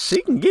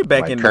she can get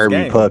back like in Kirby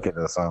this game. Puckett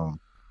or something.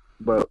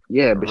 But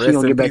yeah, but she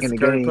gonna get back in the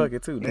game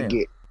and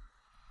get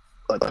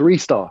a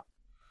 3-star.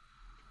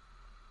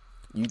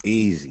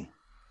 Easy.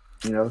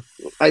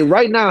 Like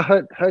right now,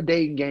 her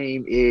dating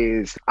game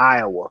is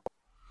Iowa.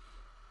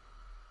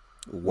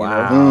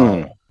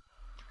 Wow.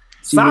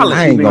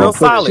 Solid. Real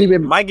solid. She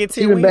been might get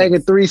 10 She been wins. back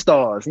at 3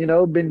 stars.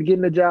 Been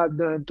getting the job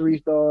done. 3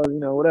 stars.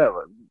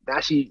 Whatever. Now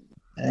she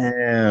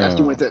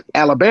went to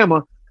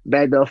Alabama,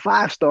 bagged a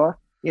 5-star.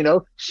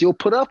 She'll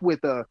put up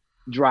with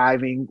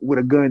driving with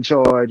a gun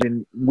charge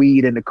and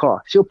weed in the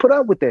car. She'll put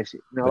up with that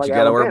shit. But you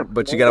gotta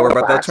worry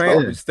about that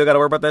transfer. You still gotta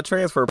worry about that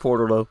transfer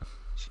portal though.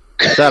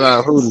 Shout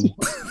out Hootie.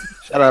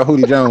 Shout out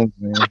Hootie Jones,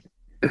 man.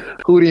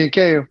 Hootie and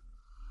Cam.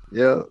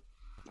 Yeah.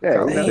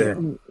 Yeah.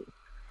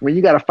 When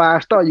you got a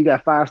 5-star, you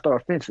got 5-star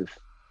offenses.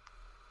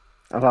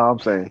 That's all I'm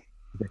saying.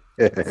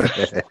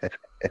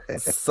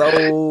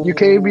 So you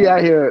can't be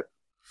out here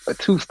a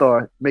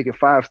 2-star making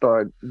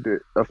 5-star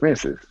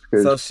offenses.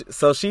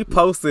 So she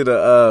posted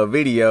a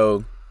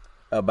video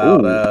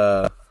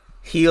about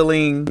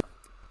healing.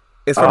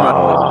 It's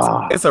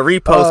from it's a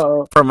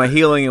repost from a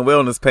healing and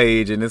wellness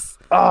page, and it's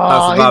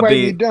talks about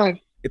being done.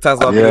 It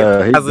talks about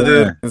being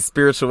positive and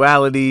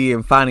spirituality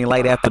and finding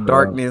light after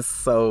darkness.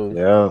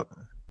 So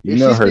if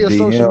she's still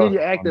social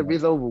media active,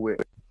 it's over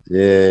with.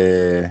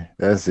 Yeah,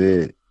 that's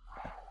it.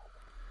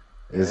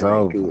 It's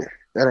over. Good.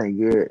 That ain't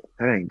good.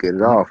 That ain't good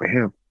at all for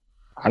him.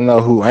 I know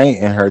who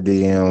ain't in her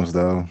DMs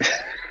though.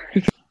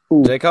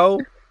 J.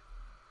 Cole?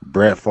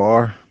 Brett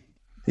Favre.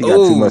 He got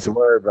too much to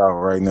worry about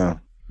right now.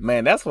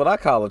 Man, that's what I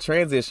call a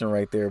transition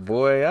right there,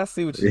 boy. I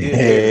see what you did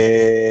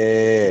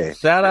there.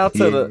 Shout out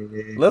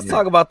to let's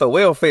talk about the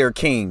welfare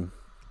king,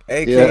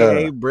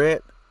 a.k.a.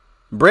 Brett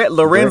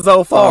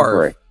Lorenzo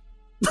Favre.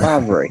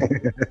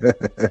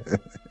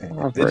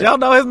 Did y'all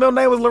know his middle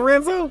name was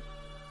Lorenzo?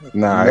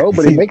 Nah. No,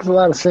 but it makes a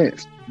lot of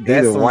sense.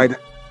 He's the whitest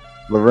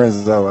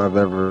Lorenzo I've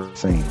ever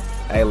seen.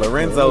 Hey,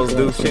 Lorenzos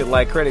do shit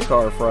like credit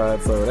card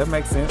fraud, so that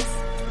makes sense.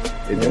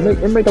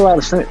 It make a lot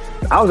of sense.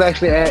 I was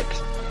actually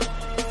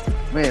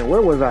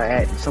where was I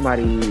at?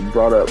 Somebody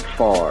brought up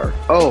Favre.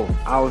 Oh,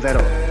 I was at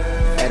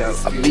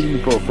had a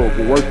meeting for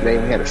work today,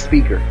 and we had a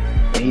speaker,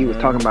 and he was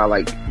talking about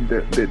like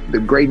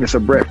the greatness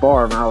of Brett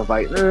Favre, and I was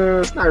like,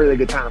 it's not really a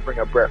good time to bring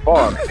up Brett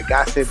Favre. And the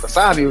guy said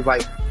beside me was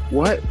like,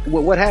 what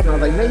happened? I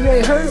was like, man, you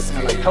ain't heard? And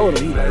I like told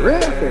him. He was like, really?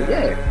 I said,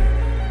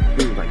 yeah.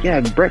 He was like,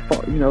 yeah, Brett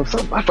Favre, you know,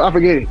 something. I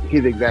forget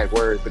his exact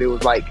words, but it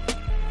was like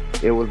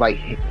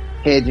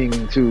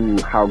hedging to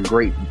how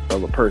great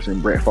of a person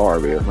Brett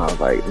Favre is. And I was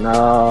like,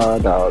 nah,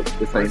 dog,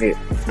 this ain't it.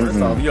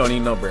 First off, you don't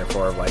need no Brett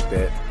Favre like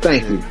that.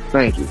 Thank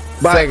you.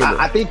 But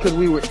I think because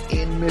we were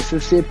in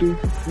Mississippi,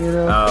 you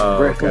know,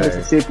 Brett from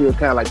Mississippi was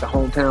kind of like the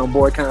hometown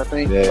boy kind of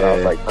thing. Yeah. So I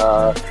was like,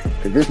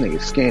 because this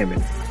nigga's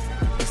scamming.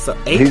 So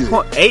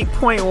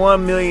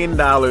 $8.1 million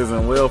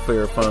in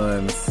welfare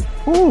funds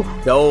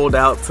doled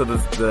out to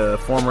the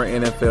former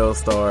NFL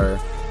star.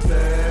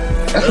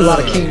 That's a lot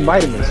of King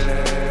vitamins.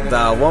 The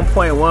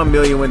 $1.1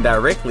 million went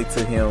directly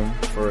to him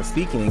for a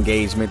speaking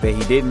engagement that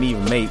he didn't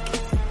even make,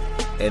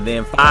 and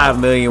then $5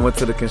 million went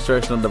to the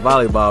construction of the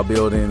volleyball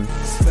building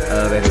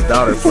that his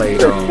daughter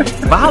played on.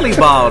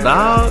 Volleyball,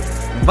 dog.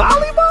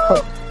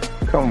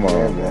 Volleyball. Come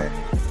on, man.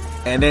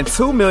 And then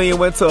 $2 million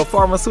went to a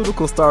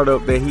pharmaceutical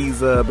startup that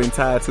he's been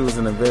tied to as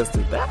an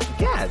investor. God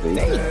damn.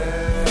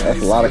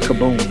 That's a lot of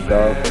kaboom,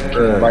 dog.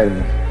 King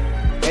vitamins.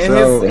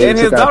 And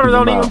his daughter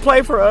don't even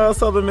play for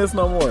Southern Miss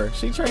no more.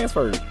 She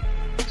transferred.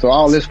 So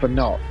all this for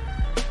naught.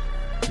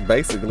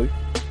 Basically.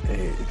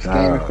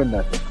 Scamming for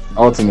nothing.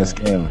 Ultimate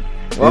scammer.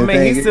 Well, I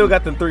mean, he still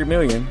got the $3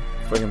 million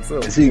for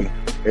himself. Is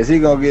he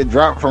gonna get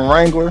dropped from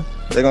Wrangler?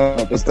 They're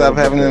gonna stop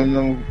having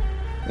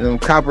them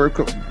copper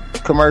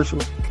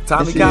commercials.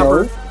 Tommy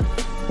Copper.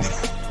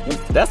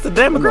 That's the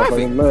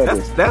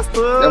demographic. That's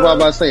what I'm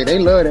about to say. They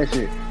love that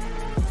shit.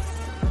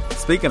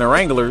 Speaking of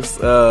Wranglers,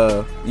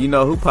 you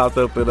know who popped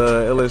up at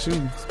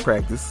LSU's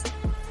practice?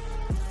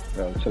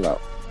 Yo, chill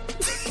out.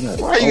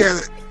 Why you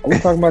guys? Are we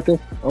talking about this?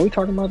 Are we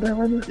talking about that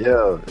right now?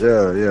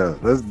 Yeah.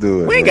 Let's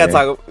do it. We ain't got to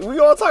talk. We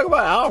gonna talk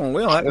about.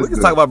 We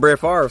can talk about Brett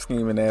Favre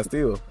scheming that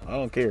still. I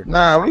don't care.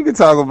 Nah, we can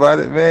talk about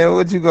it, man.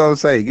 What you gonna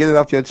say? Get it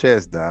off your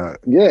chest, dog.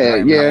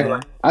 Yeah.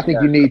 I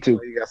think you need to.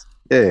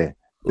 Yeah.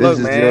 Look,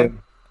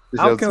 man.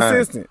 I'm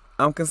consistent.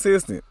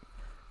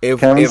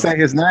 Can we say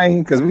his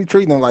name? Because we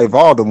treating him like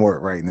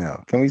Voldemort right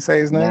now. Can we say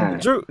his name? Nah.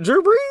 Drew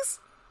Brees.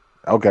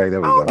 Okay,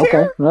 there we go.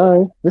 Okay, all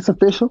right. It's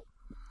official.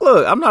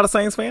 Look, I'm not a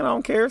Saints fan. I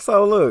don't care.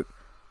 So look,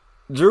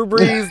 Drew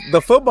Brees, the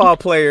football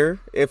player,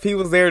 if he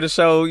was there to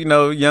show, you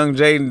know, young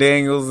Jaden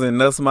Daniels and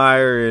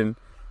Nussmeier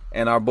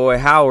and our boy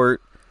Howard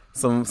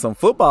some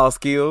football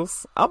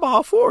skills, I'm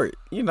all for it.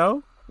 You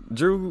know,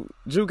 Drew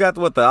got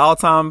the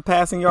all-time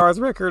passing yards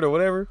record or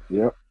whatever.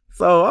 Yep.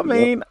 So I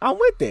mean, I'm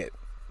with that.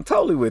 I'm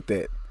totally with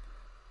that.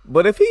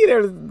 But if he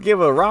there to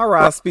give a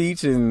rah-rah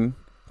speech and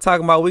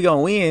talking about we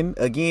gonna win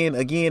again, I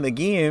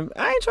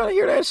ain't trying to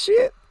hear that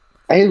shit.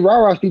 His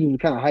rah-rah speech was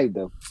kind of hype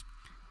though.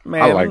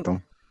 Man, I liked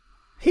him.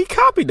 He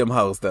copied them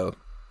hoes though.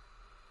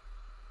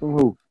 From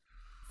who?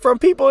 From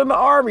people in the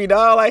Army,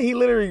 dog. Like he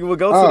literally would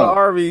go to the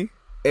Army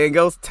and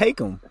go take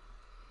them.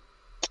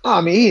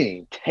 I mean, he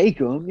didn't take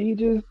them. He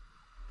just.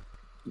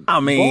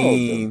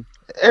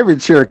 Every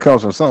cheer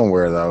comes from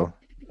somewhere, though.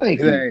 Thank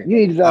you. You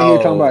ain't just out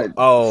here talking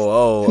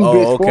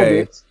about.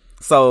 Okay.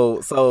 So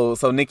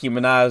Nicki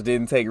Minaj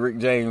didn't take Rick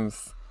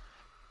James'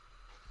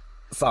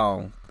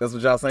 song. That's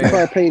what y'all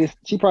saying?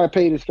 She probably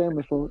paid his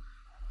family for it.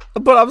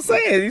 But I'm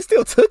saying, you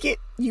still took it.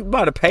 You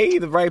might have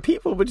paid the right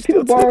people, but you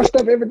still borrow took it.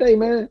 stuff every day,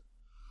 man.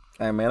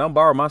 Hey, man, don't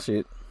borrow my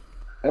shit.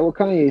 That's what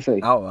Kanye say.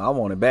 I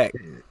want it back.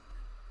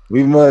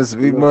 We must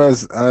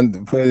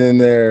put in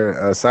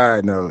there a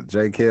side note.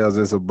 Jay Kells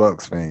is a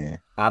Bucks fan.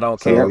 I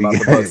don't care about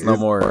the Bucks no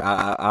more.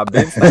 I've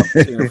been stopped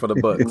cheering for the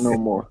Bucks. No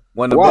more.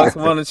 When the Bucks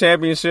won the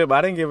championship,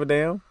 I didn't give a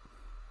damn.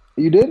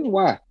 You didn't?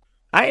 Why?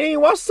 I ain't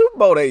even watched Super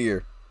Bowl that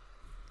year.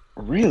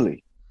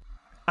 Really?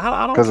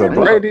 I don't because of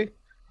Brady.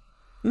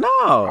 No.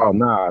 Oh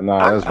no,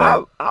 that's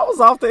right. I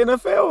was off the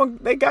NFL when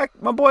they got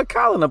my boy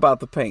Colin about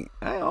the paint.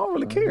 I don't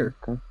really care.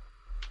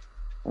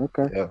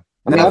 Okay. Yeah.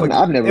 I mean,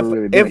 I've never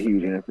really been a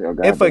huge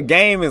NFL guy. If a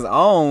game is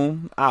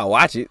on, I'll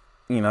watch it,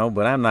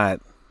 but I'm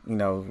not,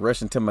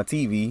 rushing to my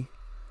TV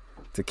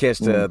to catch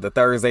the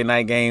Thursday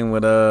night game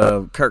with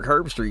Kirk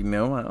Herbstreit and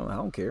them. I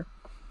don't care.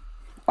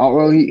 Oh,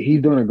 well,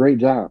 he's doing a great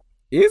job.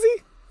 Is he?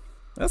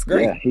 That's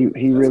great. Yeah, he's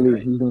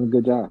doing a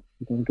good job.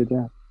 He's doing a good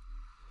job.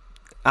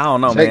 I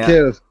don't know,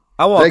 man.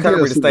 I want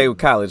Kirby to stay with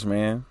college,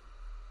 man.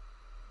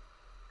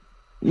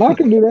 No, I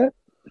can do that.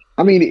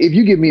 I mean, if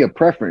you give me a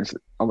preference,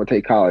 I'm going to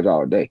take college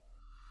all day.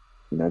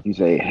 If you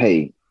say,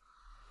 hey,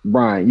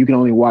 Brian, you can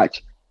only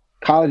watch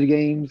college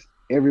games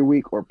every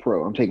week or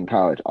pro, I'm taking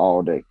college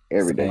all day,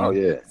 every day. Oh,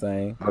 yeah.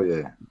 Same. Oh,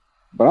 yeah.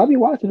 But I'll be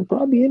watching it.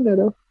 I'll be in there,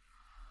 though.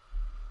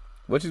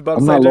 What you about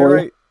to say, Jay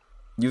Ray?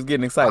 You was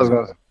getting excited.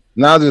 I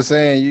was just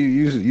saying,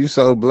 you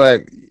so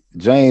black.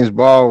 James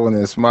Baldwin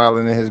is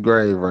smiling in his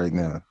grave right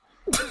now.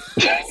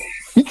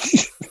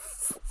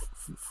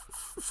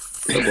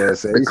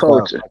 The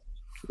culture.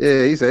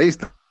 Yeah, he said he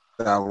stopped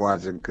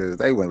watching because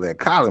they wouldn't let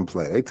Colin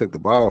play. They took the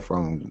ball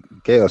from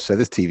him. Gail shut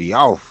his TV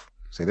off.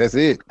 Say that's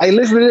it. Hey,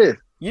 listen to this.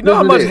 You know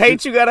how Listen to much this.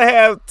 hate you gotta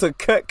have to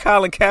cut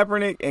Colin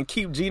Kaepernick and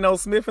keep Geno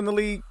Smith in the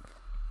league?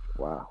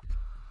 Wow.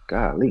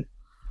 Golly.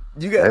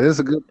 You That got is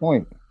a good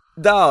point.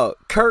 dog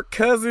Kirk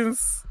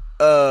Cousins,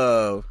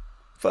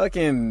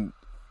 fucking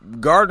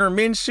Gardner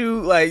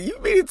Minshew. Like, you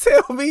mean to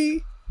tell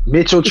me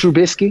Mitchell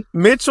Trubisky,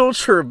 Mitchell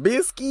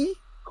Trubisky,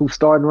 who's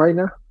starting right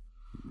now.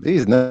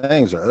 These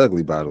names are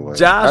ugly, by the way.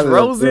 Josh I just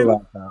Rosen?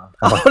 feel like,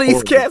 all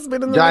these cats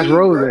been in the Josh league,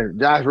 bro. Rosen.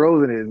 Josh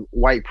Rosen is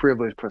white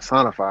privilege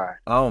personified.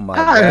 Oh my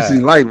I actually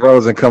god. like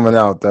Rosen coming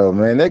out though,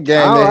 man. That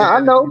game, I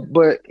know,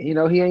 but he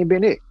ain't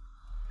been it.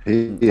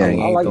 he He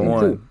ain't. I like the him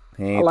one. too.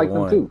 He I ain't like the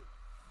them one. too.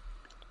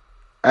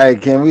 Hey,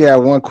 can we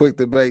have one quick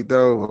debate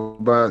though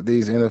about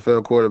these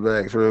NFL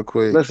quarterbacks, real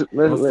quick? Let's Yeah.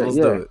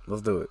 do it.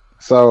 Let's do it.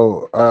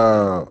 So,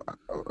 I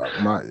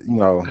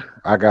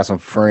got some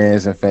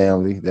friends and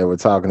family that were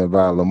talking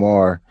about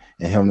Lamar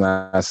and him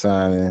not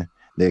signing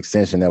the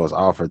extension that was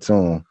offered to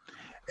him,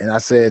 and I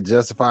said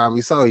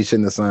justifiably so he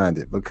shouldn't have signed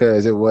it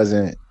because it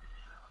wasn't.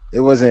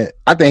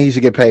 I think he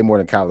should get paid more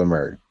than Kyler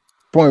Murray.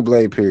 Point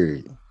blank.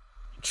 Period.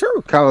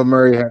 True. Kyler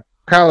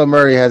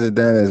Murray hasn't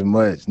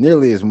done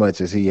nearly as much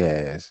as he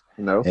has,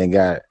 No. and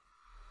got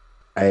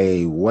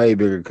a way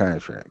bigger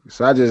contract.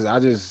 So I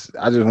just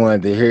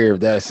wanted to hear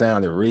if that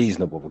sounded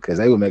reasonable because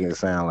they were making it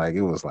sound like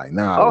it was like,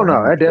 nah. Oh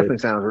no, that definitely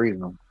sounds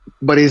reasonable.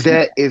 But is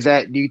that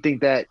do you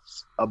think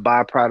that's a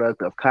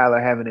byproduct of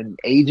Kyler having an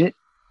agent?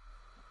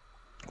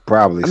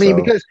 Probably. I mean,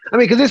 so.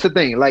 because it's the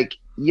thing. Like,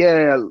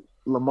 yeah,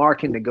 Lamar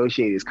can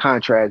negotiate his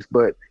contracts,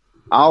 but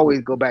I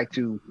always go back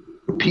to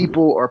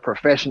people are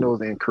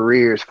professionals in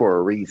careers for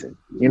a reason.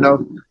 You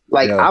know,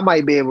 like Yeah. I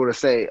might be able to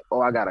say,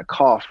 "Oh, I got a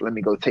cough. Let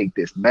me go take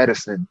this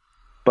medicine,"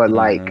 but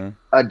like Mhm.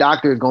 a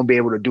doctor is going to be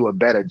able to do a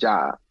better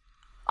job.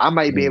 I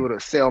might be Mm. able to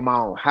sell my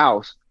own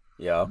house,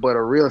 Yeah. but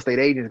a real estate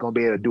agent is going to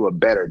be able to do a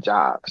better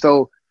job.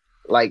 So,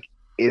 like,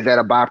 is that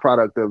a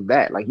byproduct of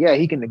that? Like, yeah,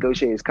 he can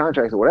negotiate his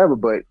contracts or whatever,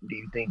 but do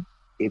you think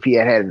if he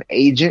had an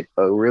agent,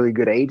 a really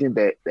good agent,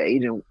 that the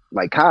agent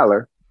like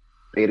Kyler,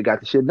 they'd have got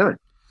the shit done?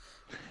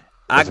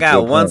 I That's a got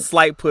good one point.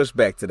 slight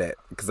pushback to that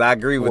because I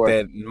agree with What?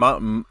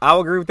 that.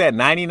 I'll agree with that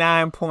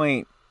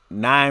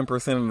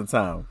 99.9% of the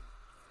time.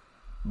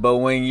 But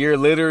when you're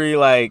literally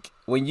like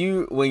when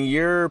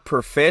your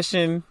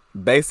profession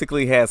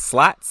basically has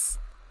slots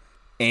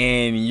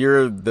and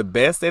you're the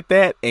best at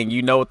that and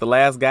you know what the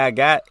last guy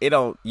got,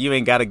 you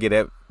ain't got to get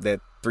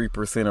that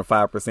 3% or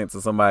 5%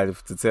 to somebody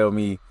to tell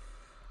me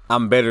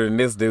I'm better than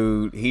this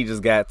dude. He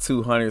just got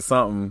 200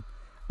 something.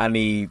 I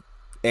need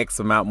X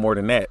amount more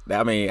than that.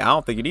 I mean, I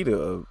don't think you need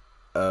a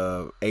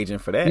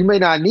agent for that. You may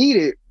not need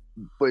it,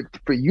 but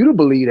for you to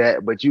believe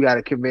that, but you got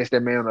to convince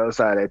that man on the other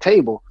side of that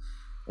table.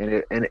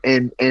 And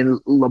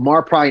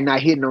Lamar probably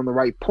not hitting on the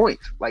right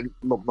points. Like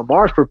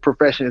Lamar's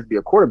profession is to be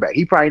a quarterback.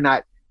 He probably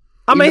not.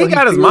 I mean, he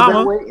got his feels that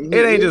mama. way,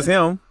 It ain't just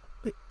him.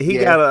 He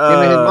got him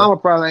and his a. mama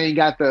probably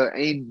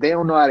they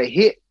don't know how to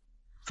hit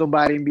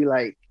somebody and be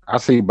like, I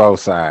see both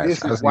sides. This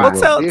is I see why-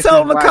 both- Well, This tell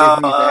is him to why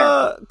it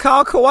needs to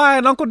call Kawhi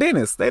and Uncle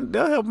Dennis.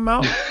 They'll help him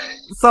out.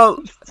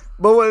 So,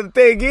 but what the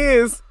thing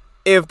is,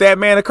 if that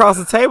man across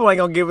the table ain't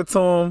gonna give it to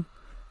him,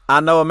 I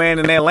know a man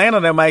in Atlanta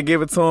that might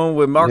give it to him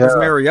with Marcus Yeah.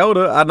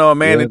 Mariota. I know a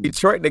man Yeah. in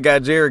Detroit that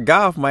got Jared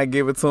Goff might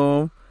give it to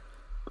him.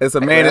 It's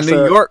a man in that's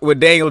New a- York with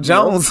Daniel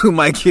Jones who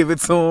might give it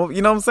to him.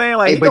 You know what I'm saying?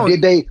 Like, hey, he but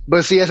gonna-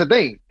 but see, that's the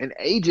thing. An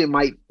agent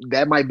might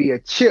be a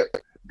chip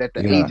that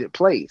the Yeah. agent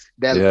plays.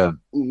 That Yeah.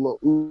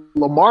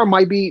 Lamar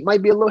might be a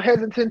little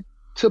hesitant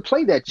to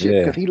play that chip Yeah.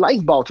 because he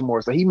likes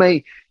Baltimore, so he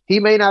may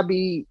not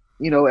be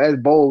as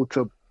bold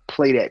to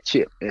play that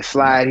chip and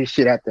slide his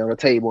shit out there on the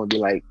table and be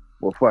like,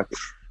 well, fuck it.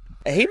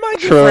 he might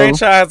get True.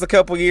 franchised a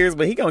couple years,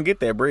 but he gonna get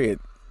that bread.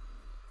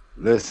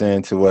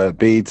 Listen to what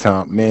B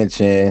Tom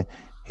mentioned.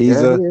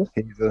 He's Yeah,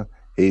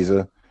 he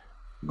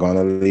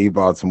gonna leave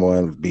Baltimore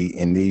and be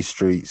in these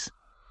streets.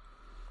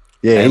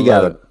 Yeah, Hey, he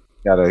gotta look.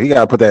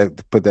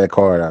 put that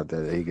card out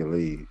there that he can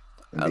leave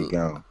and be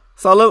gone.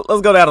 So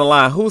let's go down the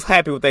line. Who's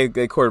happy with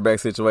their quarterback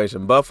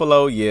situation?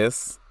 Buffalo,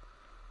 yes.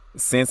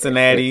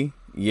 Cincinnati,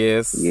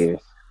 yes. Yeah,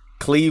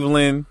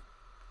 Cleveland,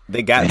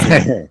 they got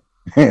to.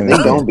 they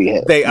gonna be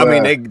happy. I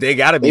mean, they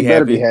got to be They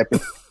better happy. be happy.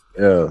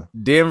 Yeah.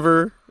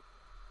 Denver,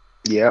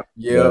 Yep.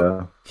 yep.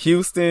 Yeah.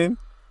 Houston,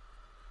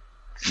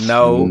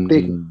 no.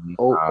 Thick.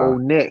 Oh,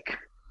 Nick.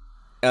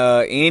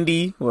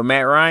 Indy with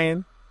Matt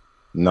Ryan,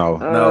 No.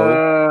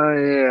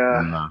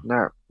 Yeah.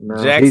 No.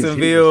 No.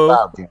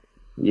 Jacksonville,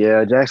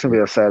 Yeah,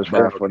 Jacksonville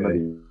satisfied Okay. for another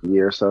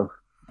year or so.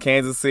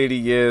 Kansas City,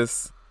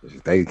 yes.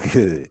 They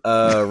good.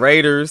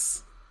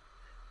 Raiders.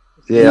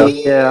 Yeah.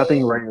 Yeah, I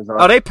think Raiders are.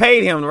 Oh, they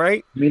paid him,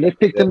 right? I mean, they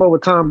picked him over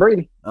Tom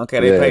Brady. Okay,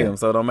 they Yeah. paid him,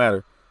 so it don't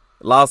matter.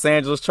 Los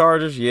Angeles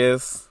Chargers,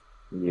 yes.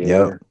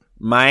 Yeah. Yep.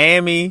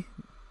 Miami,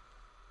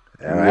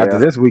 After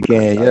this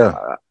weekend, yeah.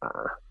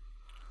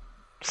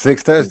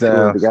 6 Tua is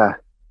touchdowns. the guy.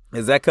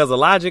 is that because of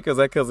Logic or is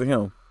that because of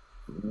him?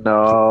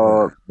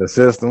 No, The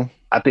system.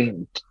 I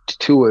think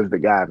Tua is the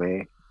guy,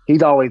 man.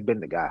 He's always been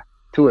the guy.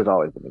 Tua's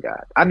always been the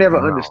guy. I never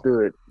Wow.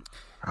 understood.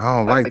 I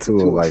don't like think Tua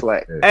Tua like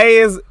slack. that. Hey,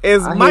 is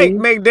I Mike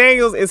hear you.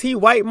 McDaniels, is he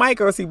white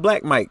Mike or is he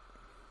black Mike?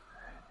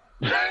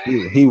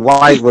 He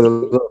white with a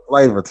little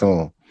flavor to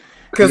him.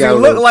 Because he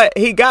looked like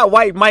he got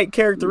white Mike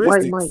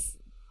characteristics, White Mike.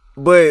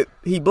 but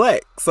he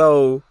black,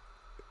 so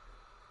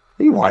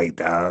he white,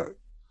 dog.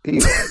 He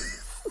white.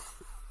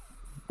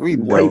 We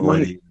know White what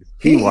Mike.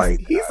 he white.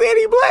 He said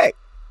he black.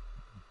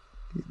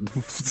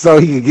 So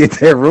he could get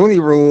that Rooney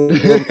Rule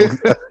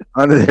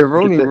under that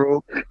Rooney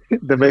Rule.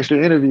 The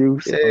extra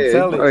interviews.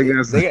 Yeah, I'm telling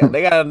you, they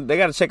they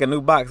got to check a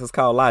new box. It's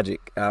called Logic.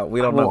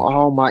 We don't know.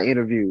 All my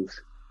interviews.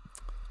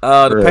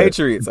 The Right.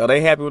 Patriots, are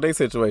they happy with their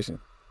situation?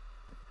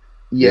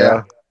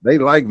 Yeah. they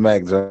like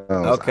Mac Jones.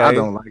 Okay. I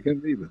don't like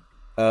him either.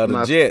 The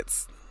Not-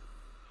 Jets.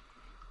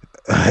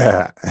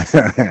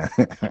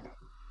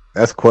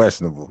 That's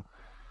questionable.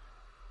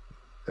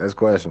 That's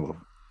questionable.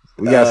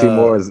 We gotta see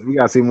more. We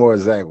gotta see more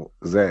of Zach.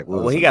 Wilson.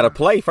 Well, he got to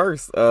play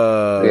first.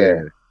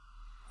 Yeah.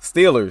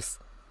 Steelers.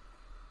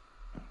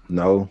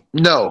 No.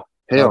 No.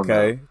 Hell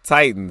Okay.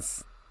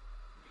 Titans.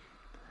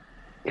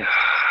 no.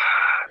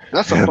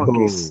 That's a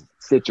funky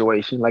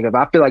situation. Like if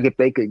I feel like if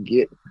they could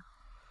get,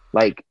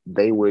 like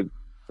they would.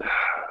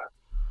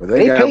 But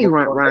They got- pay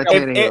Ryan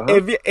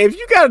Tannehill. Huh? If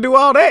you got to do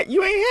all that,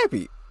 you ain't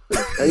happy.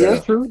 Yeah,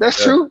 that's true.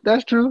 That's true.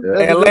 That's true. Yeah.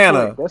 That's a good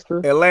Atlanta. point. That's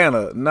true.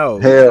 Atlanta, no.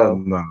 Hell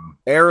no.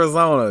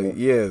 Arizona,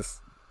 yes.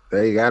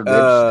 They got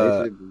Uh,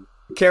 they should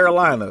be.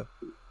 Carolina.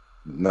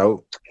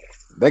 No.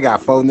 They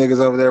got 4 niggas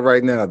over there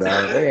right now,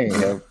 dog. They ain't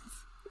have.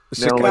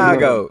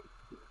 Chicago.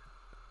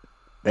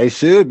 They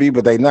should be,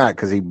 but they not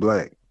because he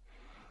black.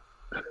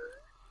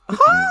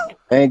 Huh?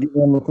 They ain't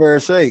giving him a fair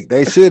shake.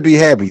 They should be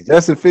happy.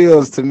 Justin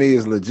Fields to me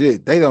is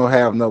legit. They don't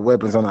have no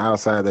weapons on the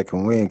outside that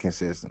can win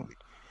consistently.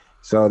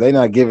 So they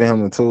not giving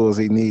him the tools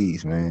he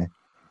needs, man.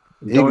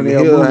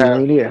 Darnell Mooney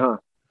ain't it, huh?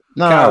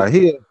 Nah,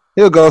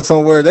 he'll go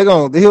somewhere. They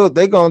gonna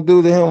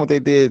do to him what they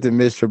did to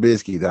Mitch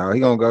Trubisky, dog. He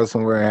gonna go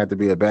somewhere and have to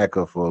be a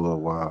backup for a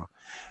little while,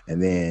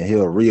 and then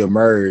he'll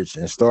reemerge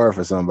and start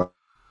for somebody.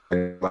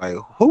 Like,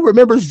 who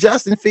remembers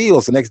Justin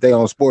Fields the next day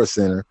on Sports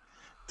Center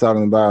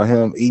talking about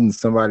him eating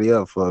somebody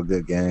up for a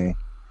good game?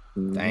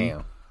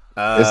 Damn.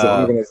 It's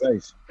an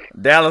organization.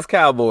 Dallas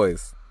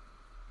Cowboys.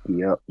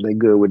 Yep, they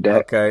good with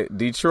that. Okay.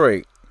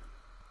 Detroit.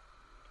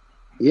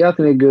 Yeah, I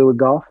think they good with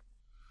golf.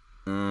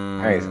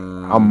 Hey,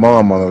 I'm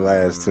mum on the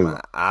last 2.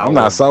 I'm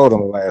not sold on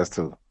the last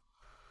 2.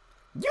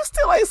 You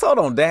still ain't sold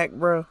on Dak,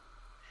 bro?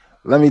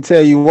 Let me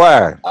tell you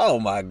why. Oh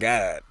my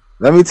God.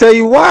 Let me tell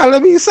you why.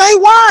 Let me say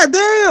why.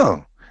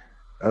 Damn.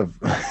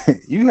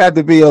 You have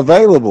to be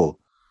available.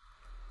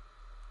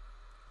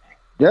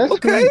 Yes.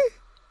 Okay.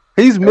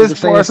 He's That was missed the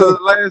same parts of thing.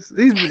 the last.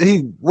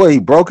 He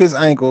broke his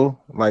ankle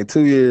like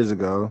 2 years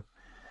ago.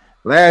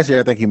 Last year,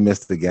 I think he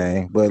missed the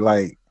game, but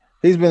like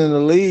he's been in the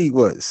league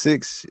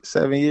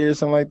 6-7 years,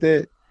 something like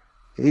that.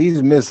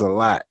 He's missed a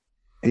lot.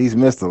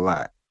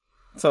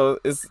 So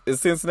is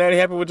Cincinnati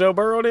happy with Joe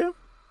Burrow then?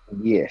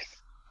 Yes.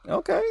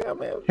 Okay. I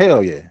mean,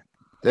 Hell yeah.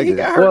 They he good.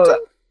 got hurt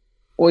too.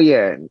 Well,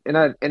 yeah, and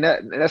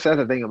that's the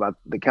other thing about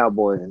the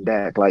Cowboys and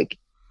Dak. Like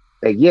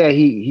yeah,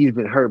 he's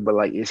been hurt, but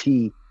like, is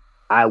he?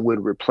 I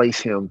would replace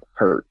him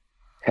hurt,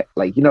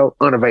 like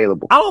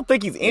unavailable. I don't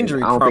think he's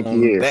injury I don't prone.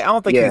 think he is. I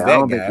don't think yeah, he's I that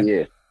don't guy. think he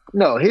is.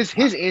 No, his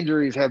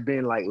injuries have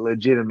been like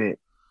legitimate,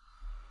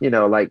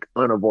 like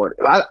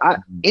unavoidable.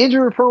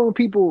 Injury prone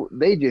people,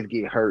 they just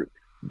get hurt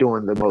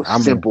doing the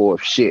most simple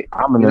of shit.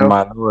 I'm in the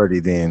minority.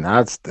 Then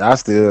I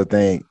still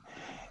think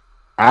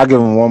I'll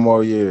give him one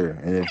more year,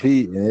 and if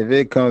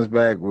it comes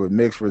back with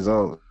mixed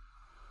results,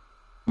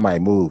 I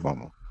might move on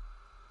him.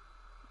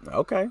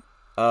 Okay.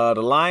 The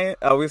Lions.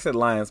 Oh, we said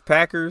Lions.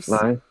 Packers.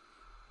 Lions.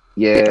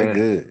 Yeah, They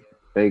good.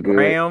 They good.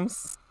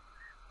 Rams.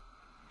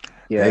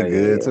 Yeah, They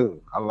good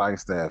too. I like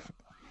Stafford.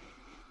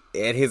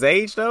 At his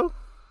age, though.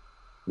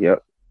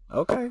 Yep.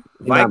 Okay.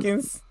 Yeah.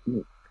 Vikings.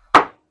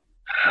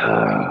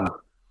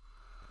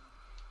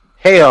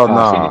 Hell no.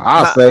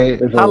 I'll say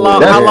it.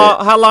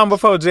 How long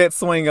before Jets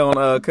swing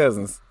on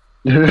Cousins?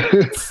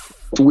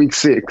 Week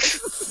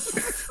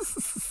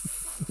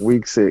 6.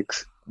 Week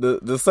 6.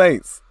 The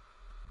Saints.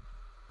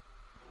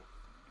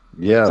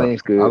 Yeah,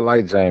 Saints good. I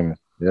like Jameis.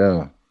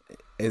 Yeah.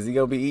 Is he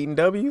gonna be eating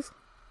W's?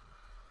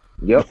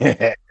 Yep.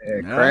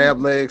 Crab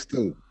legs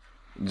too.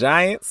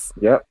 Giants.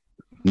 Yep.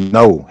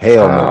 No,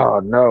 hell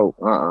no.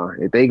 Oh no.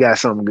 If they got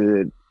something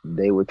good,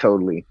 they would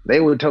totally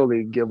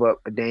give up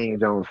Daniel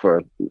Jones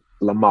for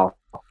Lamar.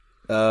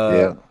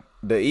 Yeah.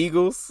 The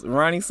Eagles,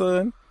 Ronnie's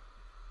son.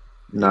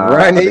 Nah,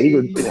 Ronnie. the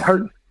Eagles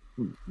hurt.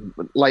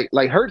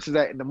 Like Hurts is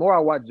that. The more I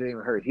watch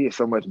Jalen Hurts, he is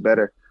so much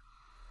better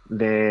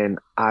than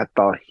I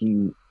thought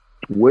he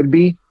would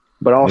be.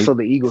 But also,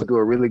 the Eagles do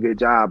a really good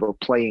job of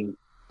playing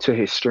to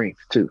his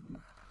strengths too.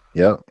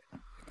 Yep.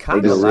 They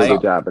Kind do of a really like,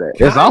 good job of that.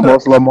 It's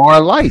almost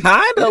Lamar light.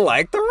 kind of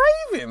like the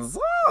Ravens.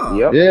 Huh?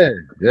 Yep.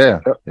 Yeah.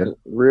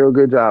 Real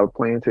good job of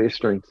playing to his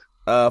strengths.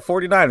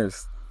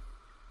 49ers.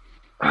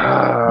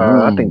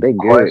 I think they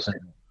good.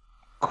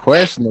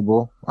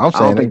 Questionable. I'm I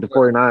saying don't think the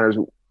 49ers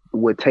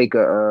would take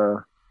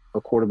a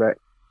quarterback.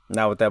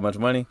 Not with that much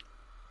money.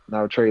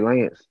 Now Trey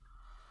Lance.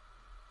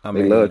 I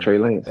They mean, love Trey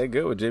Lance. They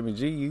good with Jimmy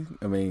G.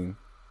 I mean,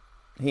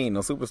 he ain't no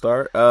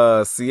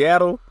superstar.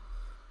 Seattle.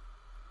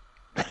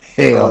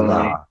 Hell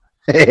nah.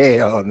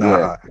 Hell nah.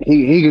 Yeah,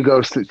 he could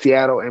go to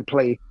Seattle and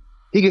play.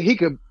 He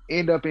could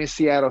end up in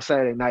Seattle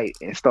Saturday night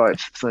and start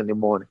Sunday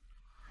morning.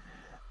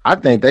 I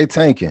think they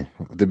tanking.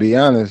 To be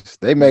honest,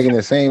 they making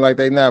it seem like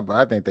they not, but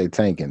I think they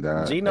tanking,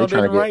 dog. Geno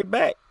didn't right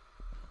back.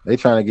 They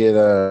trying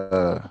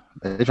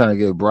to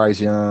get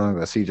Bryce Young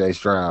or CJ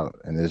Stroud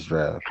in this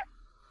draft.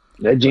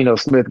 That Geno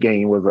Smith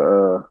game was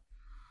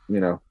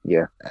yeah.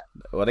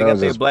 Well, they got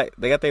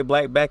their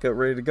black backup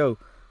ready to go.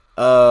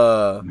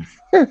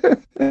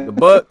 The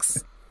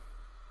Bucks.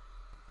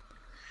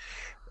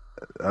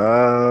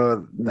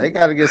 They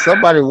got to get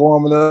somebody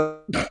warming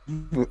up.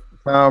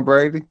 Tom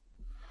Brady.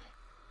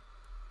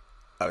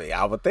 I mean,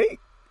 I would think.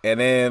 And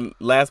then,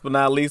 last but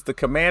not least, the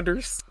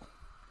Commanders.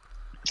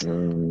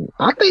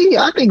 I think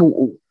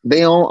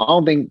they don't. I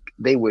don't think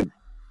they would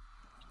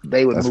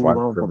That's move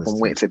on from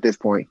Wentz at this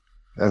point.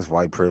 That's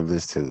white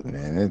privilege too,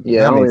 man. I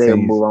don't think they would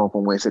move on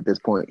from Wentz at this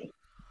point.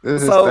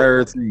 This is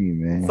third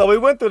team, man. So we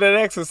went through that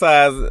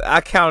exercise.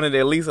 I counted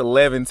at least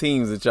 11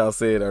 teams that y'all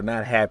said are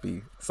not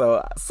happy.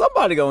 So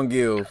somebody gonna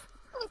give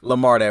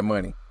Lamar that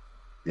money.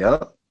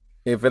 Yep.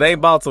 If it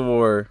ain't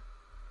Baltimore,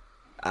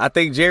 I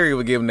think Jerry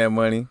would give him that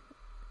money.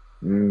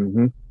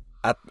 Mm-hmm.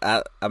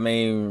 I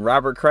mean,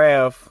 Robert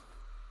Kraft.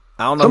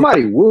 I don't know.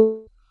 Somebody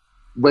would,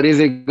 but is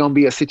it gonna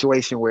be a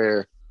situation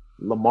where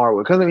Lamar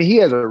would? Because I mean, he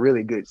has a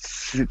really good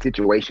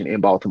situation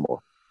in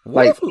Baltimore.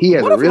 He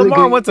has a really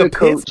Lamar went to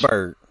coach.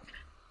 Pittsburgh?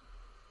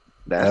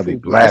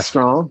 That'd be That's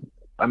strong.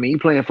 I mean, you're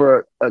playing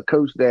for a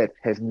coach that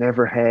has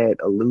never had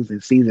a losing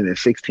season in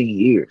 16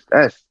 years.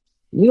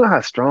 You know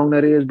how strong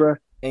that is, bro.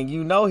 And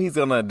you know he's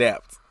gonna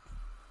adapt.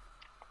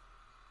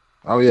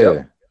 Oh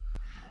yeah.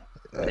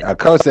 Yep. A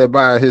coach that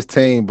buy his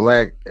team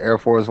black Air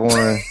Force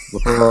One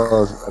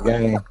before a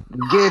game.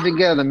 Get it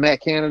together,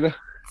 Matt Canada.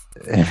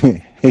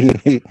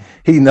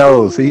 he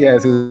knows. He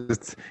has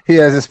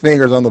his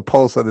fingers on the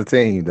pulse of the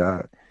team,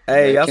 dog.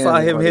 Hey, I saw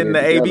him hitting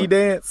the AB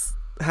dance.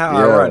 How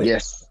ironic.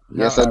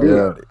 Yes, I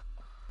do.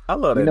 I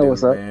love that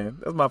dude, man.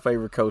 That's my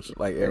favorite coach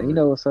ever. You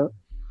know what's up.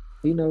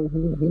 He know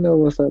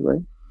what's up,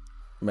 man.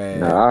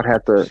 Man. No, I'd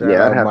have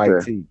to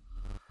Mike T.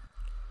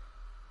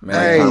 Man,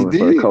 hey, do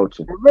you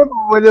remember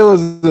when there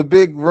was a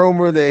big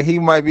rumor that he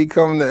might be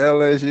coming to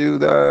LSU,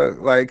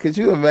 dog? Like, could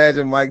you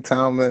imagine Mike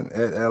Tomlin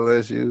at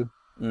LSU?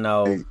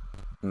 No.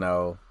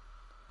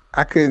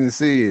 I couldn't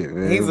see it,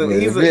 man.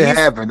 If it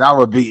happened, I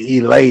would be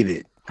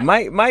elated.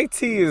 Mike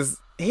T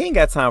he ain't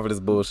got time for this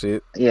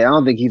bullshit. Yeah, I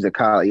don't think he's a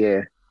college.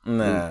 Yeah,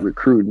 nah,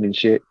 recruiting and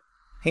shit.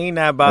 He ain't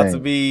not about to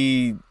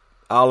be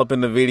all up in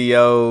the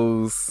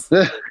videos.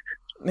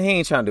 He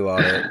ain't trying to do all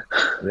that.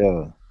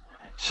 Yeah.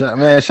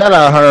 Shout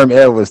out Herm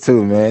Edwards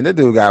too, man. That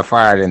dude got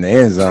fired in the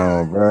end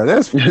zone, bro.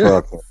 That's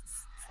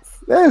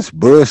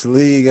Bush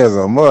League as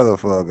a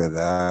motherfucker,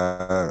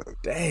 dog.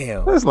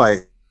 Damn. That's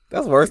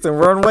worse than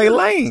Runway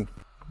Lane.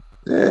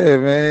 Yeah,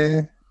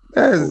 man.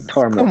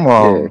 Come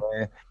on,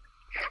 man.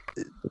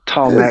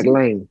 Tarmac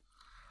Lane.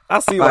 I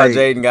see why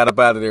Jaden got up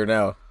out of there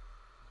now.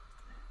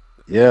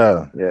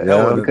 Yeah.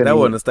 That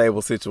wasn't a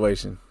stable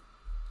situation.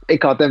 They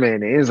caught that man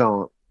in the end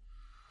zone.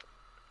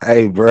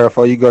 Hey, bro,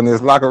 before you go in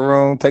this locker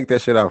room, take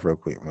that shit off real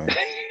quick, man.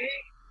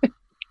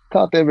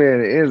 Caught that man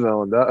in the end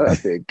zone, dog. I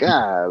said,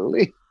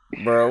 golly.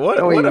 Bro, what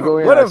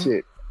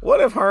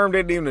if Herm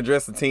didn't even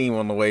address the team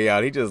on the way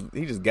out? He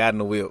just got in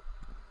the whip.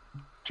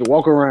 Just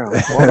walk around.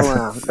 That's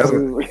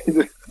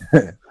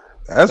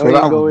what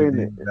I go would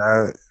in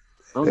there.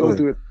 Don't go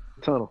through a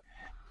tunnel.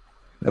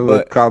 They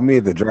would call me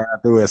at the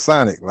drive-through at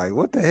Sonic. Like,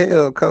 what the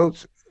hell,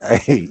 coach?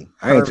 Hey,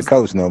 I ain't your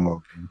coach no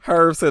more.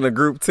 Herb sent a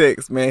group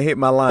text, man, hit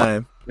my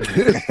line. Man,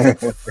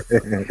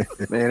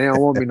 they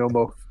don't want me no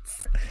more.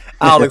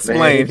 I'll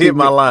explain. Hit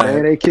my line.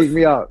 Man, they kicked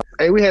me out.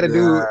 Hey, we had a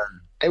dude.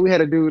 Hey, we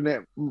had a dude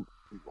that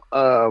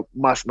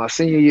my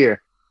senior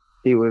year.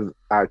 He was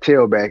our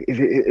tailback.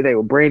 They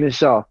were Brandon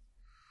Shaw.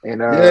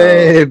 And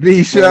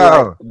B.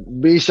 Shaw.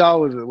 B. Shaw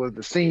was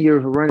the senior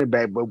running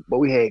back, but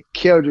we had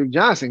Keldrick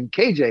Johnson.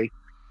 KJ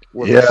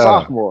was a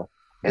sophomore,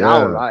 and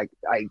I was like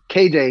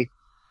KJ.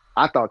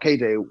 I thought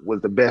KJ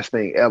was the best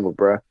thing ever,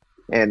 bro.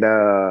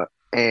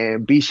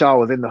 And B. Shaw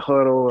was in the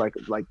huddle, like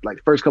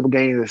first couple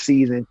games of the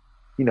season.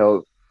 You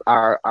know,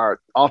 our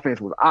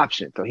offense was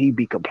option, so he'd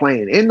be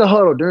complaining in the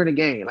huddle during the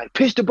game, like,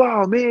 pitch the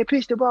ball, man,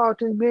 pitch the ball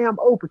to me, man, I'm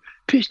open,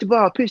 pitch the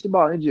ball,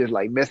 and just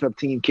like messing up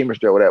team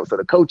chemistry or whatever. So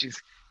the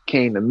coaches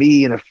came to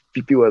me and a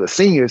few other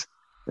seniors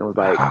and was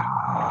like,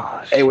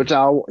 hey, what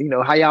y'all,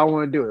 how y'all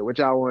want to do it? What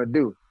y'all want to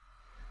do?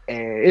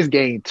 And it's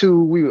game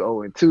 2, we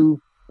were 0-2.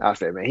 I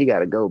said, man, he got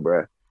to go,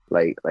 bro.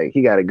 Like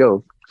he got to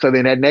go. So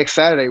then that next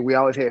Saturday, we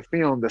always had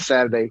film the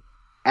Saturday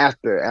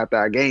after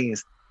our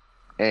games,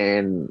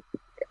 and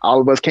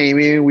all of us came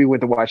in. We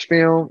went to watch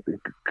film.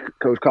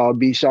 Coach called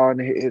B. Shaw in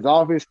his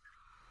office.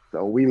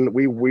 So we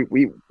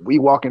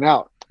walking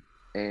out,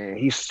 and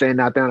he's standing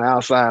out there on the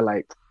outside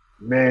like,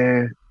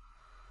 man,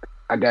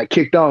 I got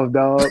kicked off,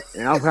 dog.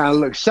 And I'm kind of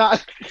look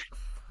shocked.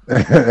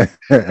 I'm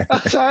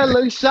trying to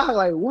look shocked,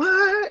 like,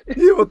 what?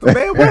 You was the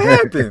man. What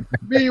happened?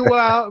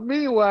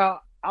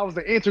 Meanwhile, I was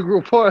an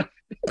integral part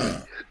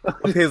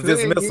of his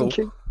dismissal.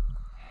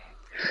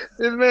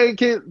 This man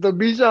can't. So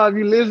Bijan, if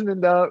you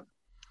listening, dog,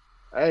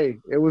 hey,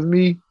 it was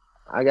me.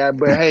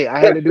 But hey, I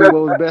had to do what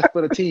was best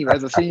for the team.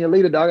 As a senior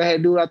leader, dog, I had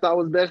to do what I thought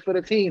was best for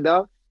the team,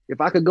 dog. If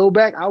I could go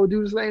back, I would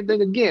do the same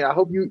thing again. I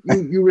hope you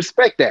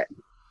respect that.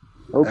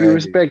 I hope you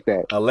respect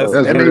that. A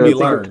lesson had to be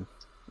learned.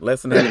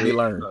 Lesson had to be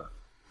learned.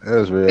 That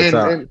was real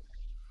talk. And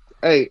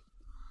hey,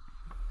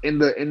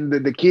 and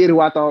the kid who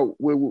I thought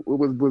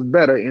was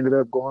better ended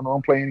up going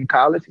on playing in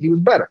college. He was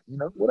better,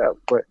 whatever.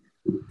 But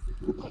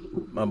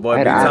my boy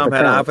B Tom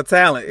had an eye for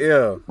talent.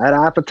 Yeah, I had an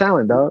eye for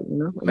talent, dog.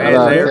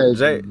 Man,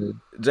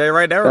 Jay,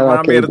 right? That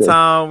reminded me of the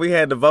time we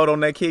had to vote on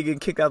that kid getting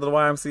kicked out of the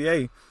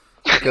YMCA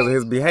because of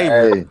his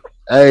behavior.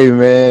 Hey,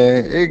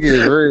 man, it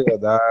gets real,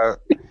 dog.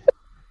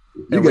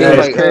 You can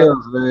ask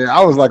Kels, man.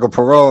 I was like a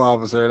parole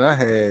officer, and I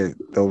had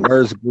the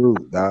worst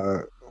group,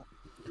 dog.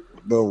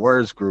 The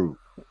worst group.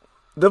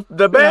 The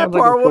bad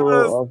part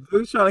was we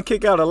was trying to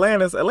kick out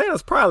Atlantis.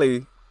 Atlantis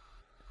probably.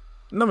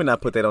 Let me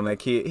not put that on that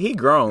kid. He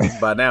grown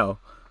by now.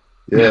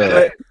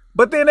 Yeah.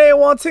 But then they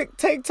want to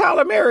take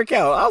Tyler Merrick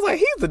out. I was like,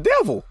 he's the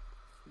devil.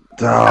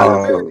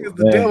 Tyler Merrick is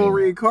the devil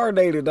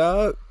reincarnated,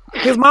 dog.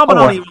 His mama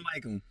don't even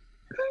like him.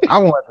 I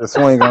wanted to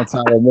swing on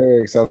Tyler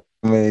Merrick so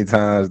many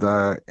times,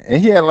 dog.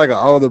 And he had like an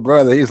older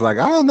brother. He's like,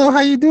 I don't know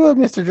how you do it,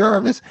 Mr.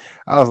 Jarvis.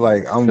 I was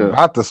like, I'm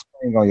about to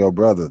swing on your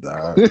brother,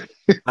 dog.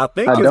 I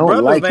think his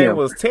brother's name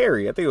was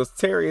Terry. I think it was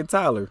Terry and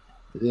Tyler.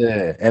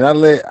 Yeah. And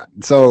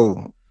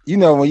so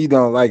when you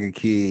don't like a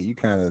kid, you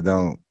kind of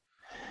don't.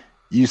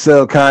 You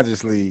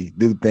subconsciously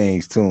do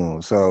things to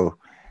him. So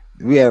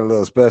we had a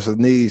little special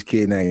needs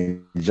kid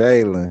named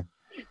Jalen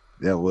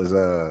that was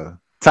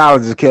Tyler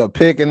just kept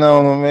picking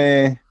on him,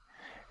 man.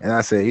 And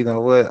I said, you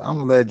know what? I'm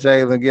gonna let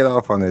Jalen get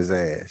off on his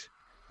ass.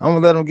 I'm gonna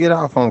let him get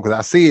off on him because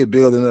I see it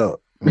building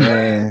up,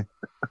 man.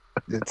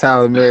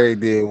 Tyler Merrick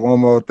did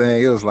one more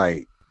thing. It was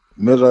like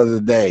middle of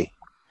the day,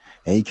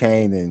 and he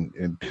came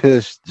and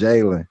pushed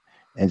Jalen,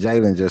 and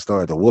Jalen just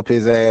started to whoop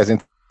his ass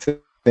into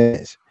the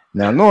bench.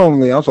 Now,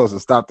 normally I'm supposed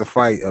to stop the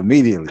fight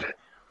immediately,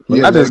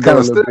 but I just kind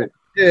of stood.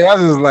 Yeah, I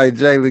was like,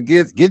 Jalen,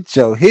 get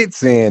your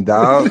hits in,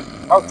 dog.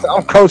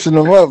 I'm coaching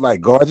him up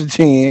like guard your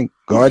chin.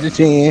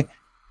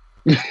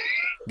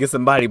 Get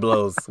some body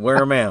blows.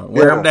 Wear him out.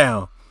 Wear him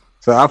down.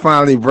 So I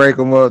finally break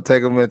him up,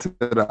 take him into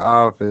the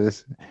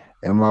office,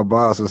 and my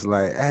boss was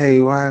like,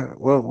 "Hey,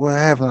 what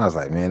happened?" I was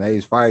like, "Man, they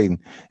was fighting.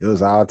 It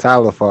was all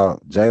Tyler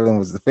fault. Jalen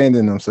was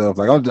defending himself.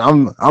 Like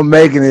I'm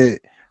making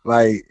it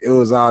like it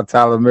was all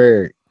Tyler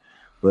Merrick,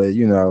 but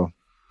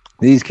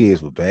these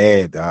kids were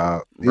bad,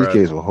 dog. These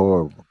kids were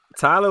horrible.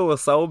 Tyler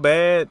was so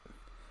bad.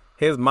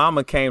 His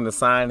mama came to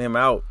sign him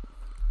out,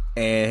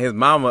 and his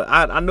mama,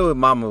 I knew his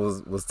mama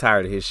was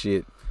tired of his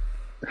shit.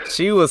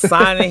 She was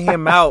signing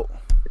him out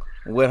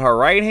with her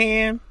right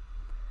hand,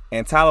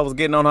 and Tyler was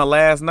getting on her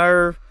last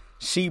nerve.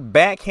 She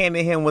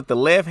backhanded him with the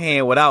left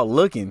hand without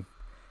looking.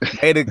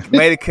 Made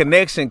a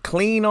connection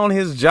clean on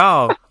his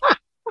jaw.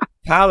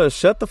 Tyler,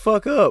 shut the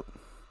fuck up.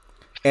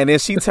 And then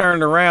she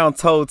turned around,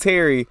 told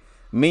Terry,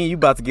 me and you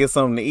about to get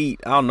something to eat.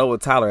 I don't know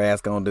what Tyler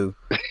ass gonna do.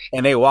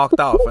 And they walked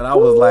off, and I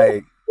was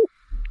like,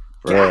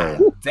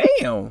 God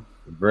damn.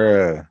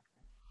 Bruh.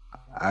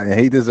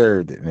 He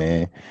deserved it,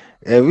 man.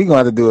 And we're gonna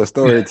have to do a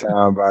story time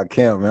about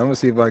Kemp, man. I'm gonna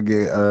see if I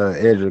get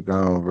Edric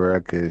on, bro,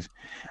 because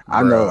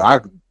I know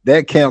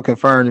that Kemp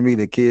confirmed to me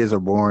that kids are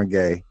born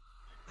gay,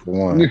 for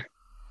one.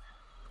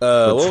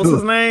 What was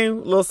his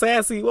name? Lil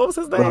Sassy. What was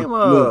his name?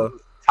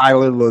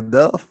 Tyler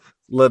LaDuff.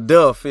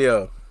 LaDuff,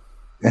 yeah.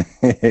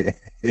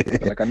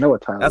 Like I know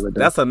what Tyler LaDuff.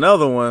 That's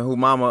another one who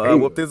mama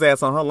whooped his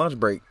ass on her lunch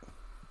break.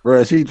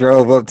 Bro, she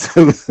drove up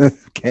to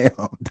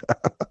Camp.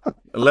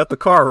 Left the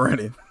car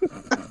running.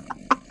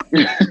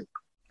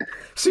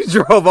 She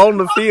drove on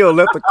the field,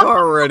 left the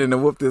car running,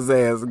 and whooped his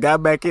ass.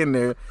 Got back in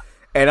there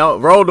and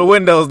rolled the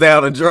windows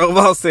down and drove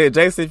off. Said,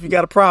 Jason, if you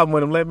got a problem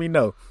with him, let me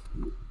know.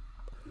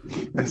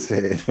 I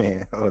said,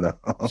 man, hold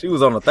on. She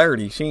was on the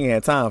 30. She ain't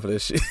had time for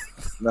this shit.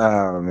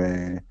 Nah,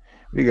 man.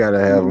 We got to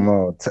have them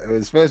on.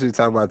 Especially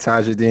talk about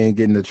Tasha Dean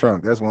getting the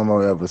trunk. That's one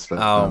more episode.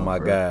 Oh, my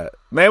God.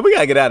 Man, we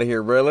got to get out of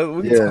here,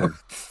 bro.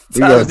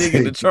 Tasha Dean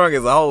in the trunk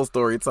is a whole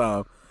story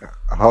time.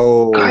 A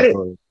whole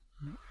story.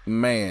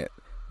 Man.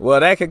 Well,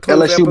 that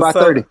concludes LSU by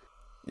 30.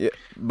 Yeah,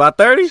 by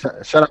 30?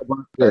 Shut up, by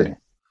 30.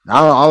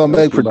 I don't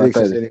make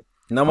predictions.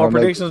 No more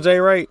predictions, Jay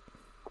Wright?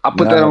 I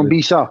put that on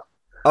B. Shaw.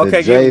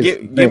 Okay,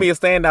 give me a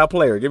standout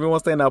player. Give me one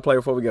standout player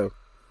before we go.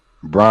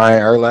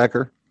 Brian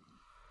Urlacher.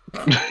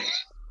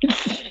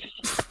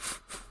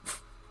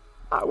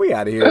 We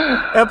out of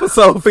here.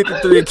 Episode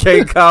 53 of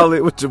K Call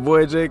It with your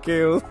boy Jay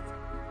Kills.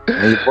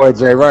 And your boy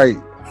Jay Wright.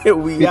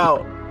 We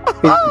out.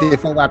 He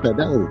fell out the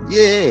door.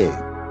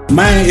 Yeah.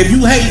 Man, if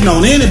you hating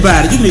on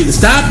anybody, you need to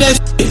stop that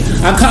shit.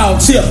 I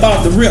called Tip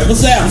off the rip.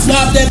 What's that?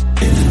 Flop that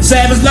shit.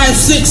 Savage Life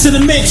 6 in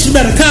the mix. You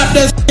better cop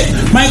that shit.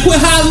 Man,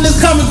 quit hollering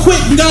this coming quick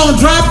and go and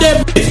drop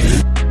that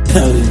bitch.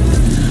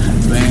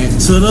 Man,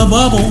 to the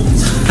bubble.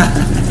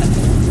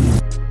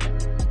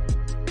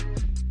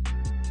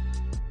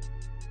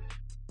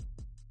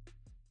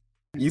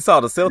 You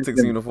saw the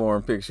Celtics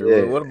uniform picture.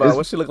 Yeah. What about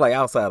what she look like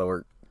outside of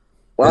work?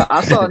 Well,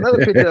 I saw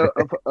another picture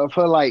of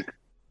her like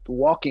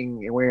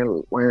walking and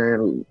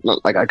wearing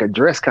like a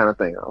dress kind of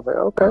thing. I was like,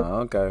 okay,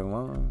 Okay,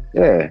 well,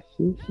 yeah,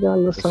 she got a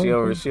little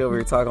something. she over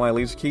here talking like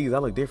Alicia Keys. I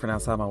look different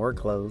outside my work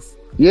clothes.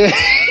 Yeah.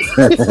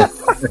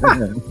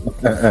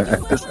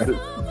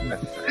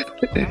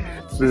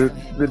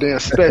 the damn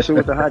special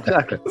with the hot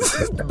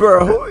chocolate.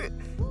 Bro,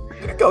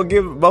 you go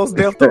give Most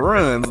Def the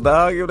runs,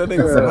 dog. Give that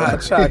nigga some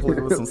hot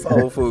chocolate with some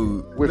soul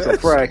food. With some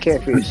fried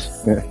catfish.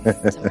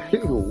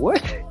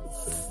 What?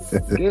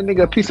 Give a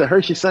nigga a piece of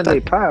Hershey Sunday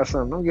pie or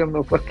something. Don't give him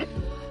no fucking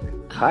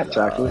hot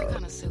chocolate.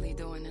 Kind of silly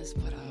doing this,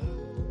 but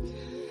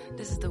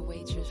this is the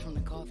waitress from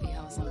the coffee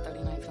house on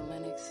 39th and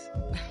Lennox.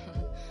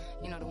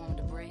 You know, the one with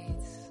the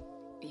braids?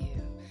 Yeah.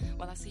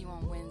 Well, I see you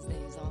on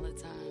Wednesdays all the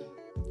time.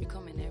 You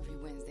come in every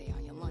Wednesday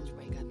on your lunch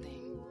break, I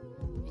think.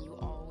 And you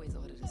always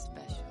order the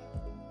special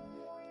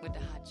with the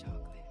hot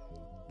chocolate.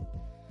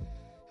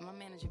 And my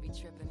manager be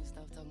tripping and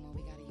stuff, talking about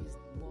we gotta use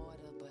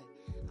water, but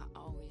I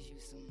always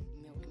use some